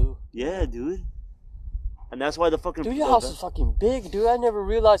have 2. Yeah, dude. And that's why the fucking... Dude, your house is fucking big, dude. I never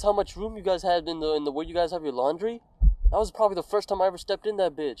realized how much room you guys had in the where you guys have your laundry. That was probably the first time I ever stepped in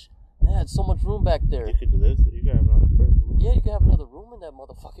that bitch. Man, had so much room back there. You could live there. You can have another room. Yeah, you can have another room in that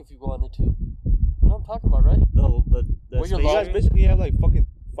motherfucker if you go on it too. You know what I'm talking about, right? No, but... Where your You guys laundry- basically have like fucking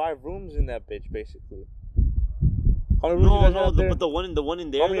 5 rooms in that bitch, basically. How many rooms you guys have there? But the one in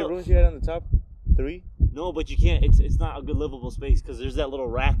there... How many though- rooms you had on the top? 3? No, but you can't. It's not a good livable space because there's that little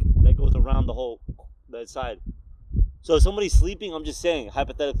rack that goes around the whole that side. So if somebody's sleeping, I'm just saying,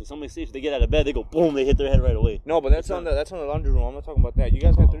 hypothetically, somebody sleeps, they get out of bed, they go boom, they hit their head right away. No, but that's on the laundry room. I'm not talking about that. You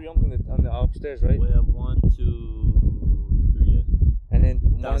guys have 3 rooms on the upstairs, right? We have 1, 2, 3, yeah. And then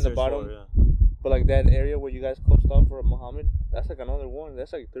one on the Downstairs bottom. 4, yeah. But like that area where you guys closed off for Muhammad, that's like another one.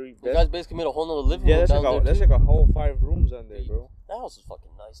 That's like 3. You guys basically made a whole nother living Yeah, room that's down like there that's too. like a whole 5 rooms on there, bro. That house is fucking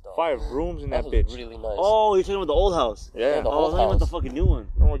nice, dog. 5 rooms in that was bitch. really nice. Oh, you're talking about the old house? Yeah. the Oh, I whole was talking about the house. fucking new one.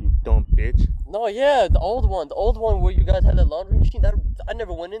 No, you dumb bitch. No, yeah, the old one where you guys had that laundry machine. That I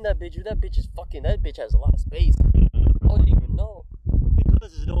never went in that bitch. Dude, that bitch is fucking. That bitch has a lot of space. I didn't even know.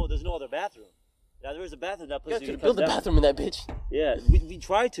 Because there's no other bathroom. Now there is a bathroom in that You place. guys you could can build a cut down. bathroom in that bitch. Yeah, we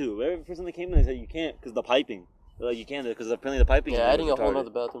tried to. Every person that came in, they said you can't because the piping. They're like you can't because apparently the piping. Yeah, is adding a whole retarded. other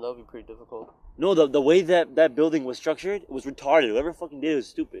bathroom that would be pretty difficult. No, the way that building was structured was retarded. Whoever fucking did it was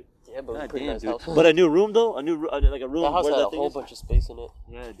stupid. Yeah, but it was a God pretty damn, nice dude. house. But a new room though, like a room. That house where had that a thing whole is. bunch of space in it.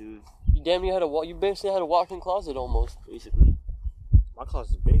 Yeah, dude. You damn near had you basically had a walk-in closet almost. Basically. My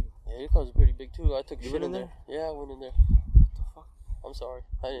closet's big. Yeah, your closet's pretty big too. I took a You shit went in in there. Yeah, I went in there. What the fuck? I'm sorry,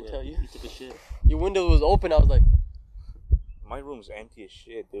 I didn't Yeah, tell you. You took a shit. Your window was open. I was like, My room's empty as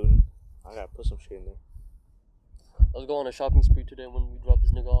shit, dude. I gotta put some shit in there. let's go on a shopping spree today when we drop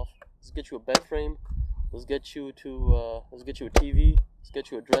this nigga off. Let's get you a bed frame. Let's get you a TV. Let's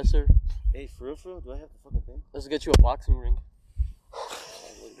get you a dresser. Hey, for real? Do I have the fucking thing? Let's get you a boxing ring.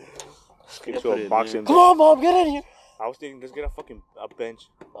 Get put you it a in boxing. Come on, Mom, get in here. I was thinking, let's get a bench.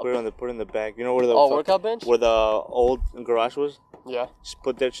 Put it in the bag. You know where the Workout bench? where the old garage was? Yeah. Just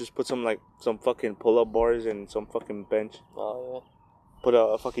put some fucking pull-up bars and some fucking bench. Oh yeah. Put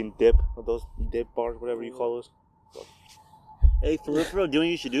a fucking dip, those dip bars, whatever you call those. Hey, for real? Do you know what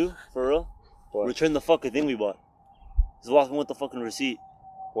you should do? For real? What? Return the fucking thing we bought. Just walk in with the fucking receipt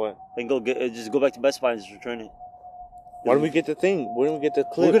What? and just go back to Best Buy and just return it. Why don't we get the thing? Why don't we get the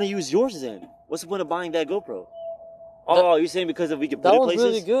clip? We're gonna use yours then. What's the point of buying that GoPro? Oh, you're saying because if we could put That it one's places?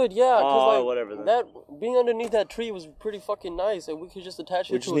 really good, yeah. 'cause, Oh, whatever then. That being underneath that tree was pretty fucking nice, and we could just attach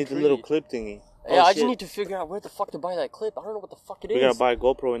it We to just a need tree. the little clip thingy. Yeah, Oh, I just shit. need to figure out where the fuck to buy that clip. I don't know what the fuck it is. We gotta buy a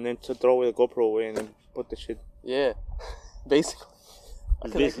GoPro and then to throw away the GoPro away and then put the shit. Yeah, basically.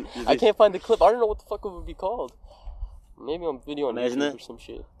 It's I basically- can't find the clip. I don't know what the fuck it would be called. Maybe on video on Imagine YouTube that. or some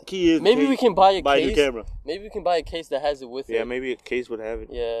shit. The key is Maybe we can buy a buy a case. new camera. Maybe we can buy a case that has it with it. Yeah, maybe a case would have it.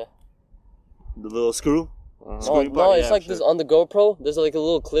 Yeah. The little screw. No, Screw no, part, it's yeah, like sure. this on the GoPro. There's like a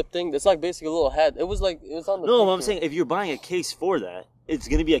little clip thing. It's like basically a little hat. It was on the. No, I'm picture. saying if you're buying a case for that, it's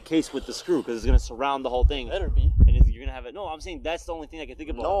gonna be a case with the screw because it's gonna surround the whole thing, Better be. and you're gonna have it. No, I'm saying that's the only thing I can think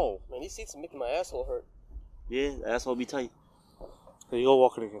about. No. Man, these seats are making my asshole hurt. Yeah, the asshole be tight. There you go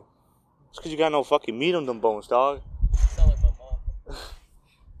walking again. It's because you got no fucking meat on them bones, dog. Sound like my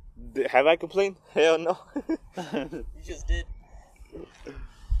mom. Have I complained? Hell no. You just did.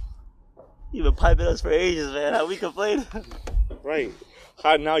 You've been piping us for ages, man. How we complain? Right.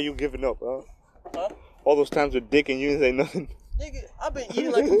 How now you giving up, huh? Huh? All those times with dick and you didn't say nothing. Nigga, I've been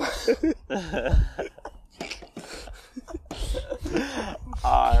eating like a.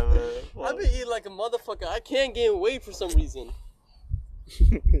 I've been eating like a motherfucker. I can't gain weight for some reason.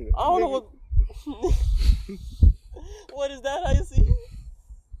 I don't know what. What is that? I see.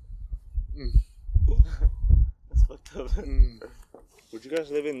 That's fucked up. Would you guys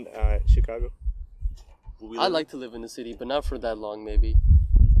live in Chicago? I'd like to live in the city, but not for that long, maybe.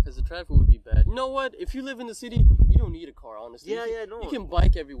 Because the traffic would be bad. You know what? If you live in the city, you don't need a car, honestly. Yeah, yeah, no. You can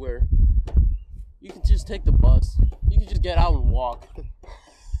bike everywhere. You can just take the bus. You can just get out and walk.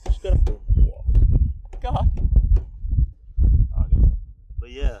 Just gotta walk. God. But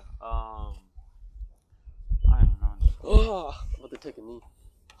yeah, I don't know. Oh, I'm about to take a knee.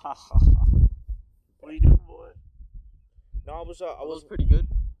 What are you doing, boy? No, I That was was pretty good.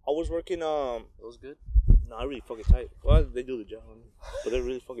 I was working That was good. No, they're really fucking tight. Well, they do the job, but they're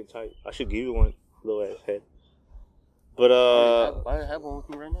really fucking tight. I should give you one, little ass head. But I have one with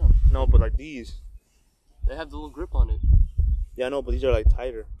me right now. no, but like these. They have the little grip on it. Yeah, I know, but these are like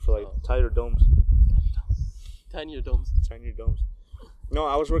tighter for like tighter domes, Tinier domes. tinier domes. No,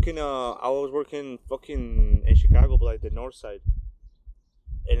 I was working fucking in Chicago, but like the north side.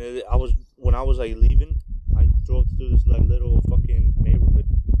 And when I was like leaving, I drove through this like little fucking neighborhood,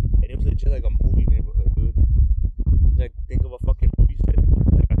 and it was legit like a movie neighborhood, dude. Like think of a fucking movie set,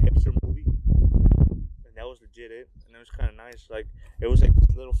 like a hipster movie, and that was legit it. And it was kind of nice. Like it was like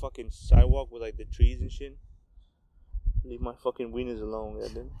this little fucking sidewalk with like the trees and shit. Leave my fucking wieners alone, yeah,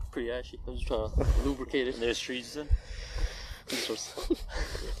 then. Pretty ashy. I'm just trying to lubricate it. There's trees in.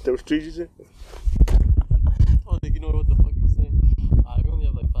 There was trees in. Oh, they know what the fuck you're saying. We only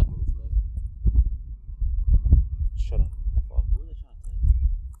have like 5 minutes left. Shut up. Fuck, who are they trying to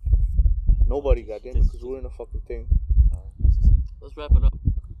text? Nobody, goddamn it, because we're in a fucking thing. Let's wrap it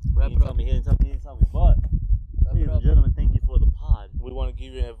up. He didn't tell me. But, ladies and gentlemen, thank you for the pod. We want to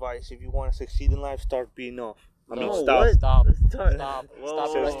give you advice. If you want to succeed in life, start being off. I mean, No, stop. what? Stop. Start. Stop. Whoa, Stop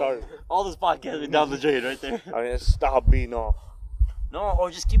whoa, it whoa. right Start. All this podcast went down the drain right there. I mean, stop being off. No,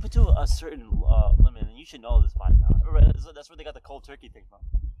 or just keep it to a certain limit, and you should know this by now. That's where they got the cold turkey thing from.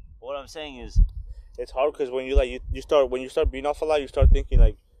 But what I'm saying is, It's hard because when you start being off a lot, you start thinking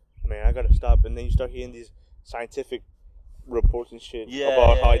like, man, I gotta stop, and then you start hearing these scientific reports and shit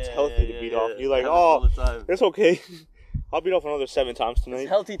about how it's healthy to beat off. You're like, all the time. it's okay. I'll beat off another 7 times tonight. It's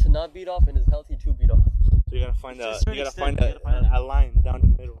healthy to not beat off, and it's healthy to beat off. So you gotta find To a a certain you gotta extent, find you gotta find a line down the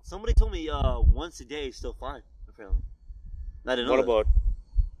middle. Somebody told me once a day is still fine, apparently. I didn't know What that. about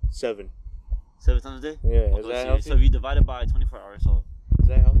 7? 7 times a day? Yeah, Okay, is that so healthy? if you divide it by 24 hours, so Is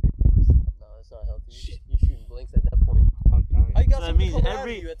that healthy? No, it's not healthy. You shooting blinks at that point. I'm dying. How you got that something means coming out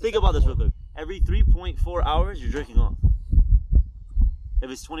of you at the think second about this point? real quick. Every 3.4 hours, you're jerking off. If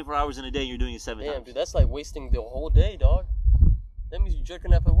it's 24 hours in a day, you're doing it 7 Damn, times. dude, that's like wasting the whole day, dog. That means you're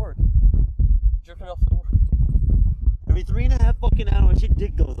jerking off at work. Jerking off at work. Every 3.5 fucking hours, your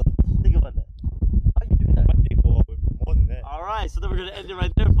dick goes up. Think about that. How you do that? My dick will open more than that. All right, so then we're gonna end it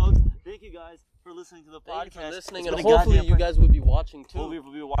right there, folks. Thank you guys for listening to the podcast. Thank you for listening, It's and been a hopefully goddamn you guys will be watching too. Hopefully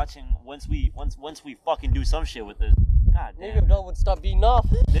we'll be watching once we fucking do some shit with this. God Maybe damn. if Don would stop beating off.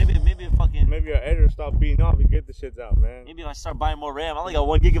 Maybe fucking. Maybe our editor stop being off and get the shits out, man. Maybe if I start buying more RAM. I only got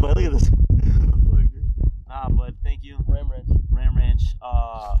 1 gigabyte. Look at this. Nah, but thank you, Ram Ranch. Ram Ranch.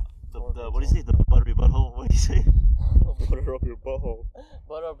 The what do you say? The buttery butthole. What do you say? Butter up your butthole.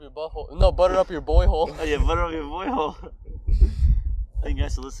 Butter up your butthole. No, butter up your boy hole. Oh yeah, butter up your boy hole. Thank you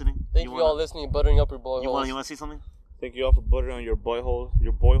guys for listening. Thank you all listening and buttering up your boy You holes. want to say something? Thank you all for buttering on your boy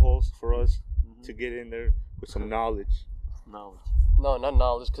holes for us to get in there with some knowledge. No. No, not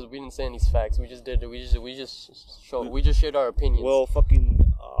knowledge, because we didn't say any facts. We just did it. We just shared our opinions. Well,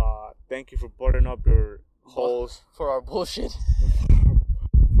 fucking thank you for buttering up your holes for our bullshit.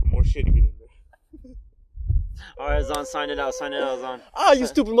 for more shit to get in there. All right, Zon, sign it out, Zon. Ah, you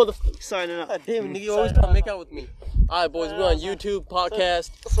stupid motherfucker. Sign it out. God damn it, nigga, you always trying to make out with me. All right, boys, we're on YouTube, podcast,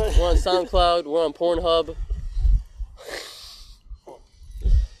 we're on SoundCloud, we're on Pornhub.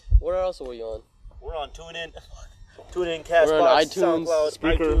 What else are we on? We're on TuneIn, Castbox, We're on iTunes, SoundCloud,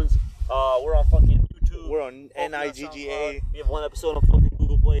 Spreaker. iTunes. We're on fucking YouTube. We're on Hopefully on NIGGA. SoundCloud. We have 1 episode on fucking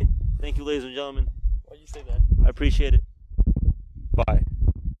Google Play. Thank you, ladies and gentlemen. Why'd you say that? I appreciate it. Bye.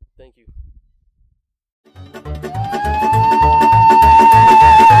 Thank you.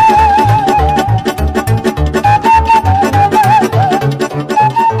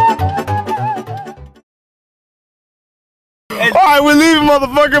 All right, we're leaving,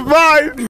 motherfucker. Bye.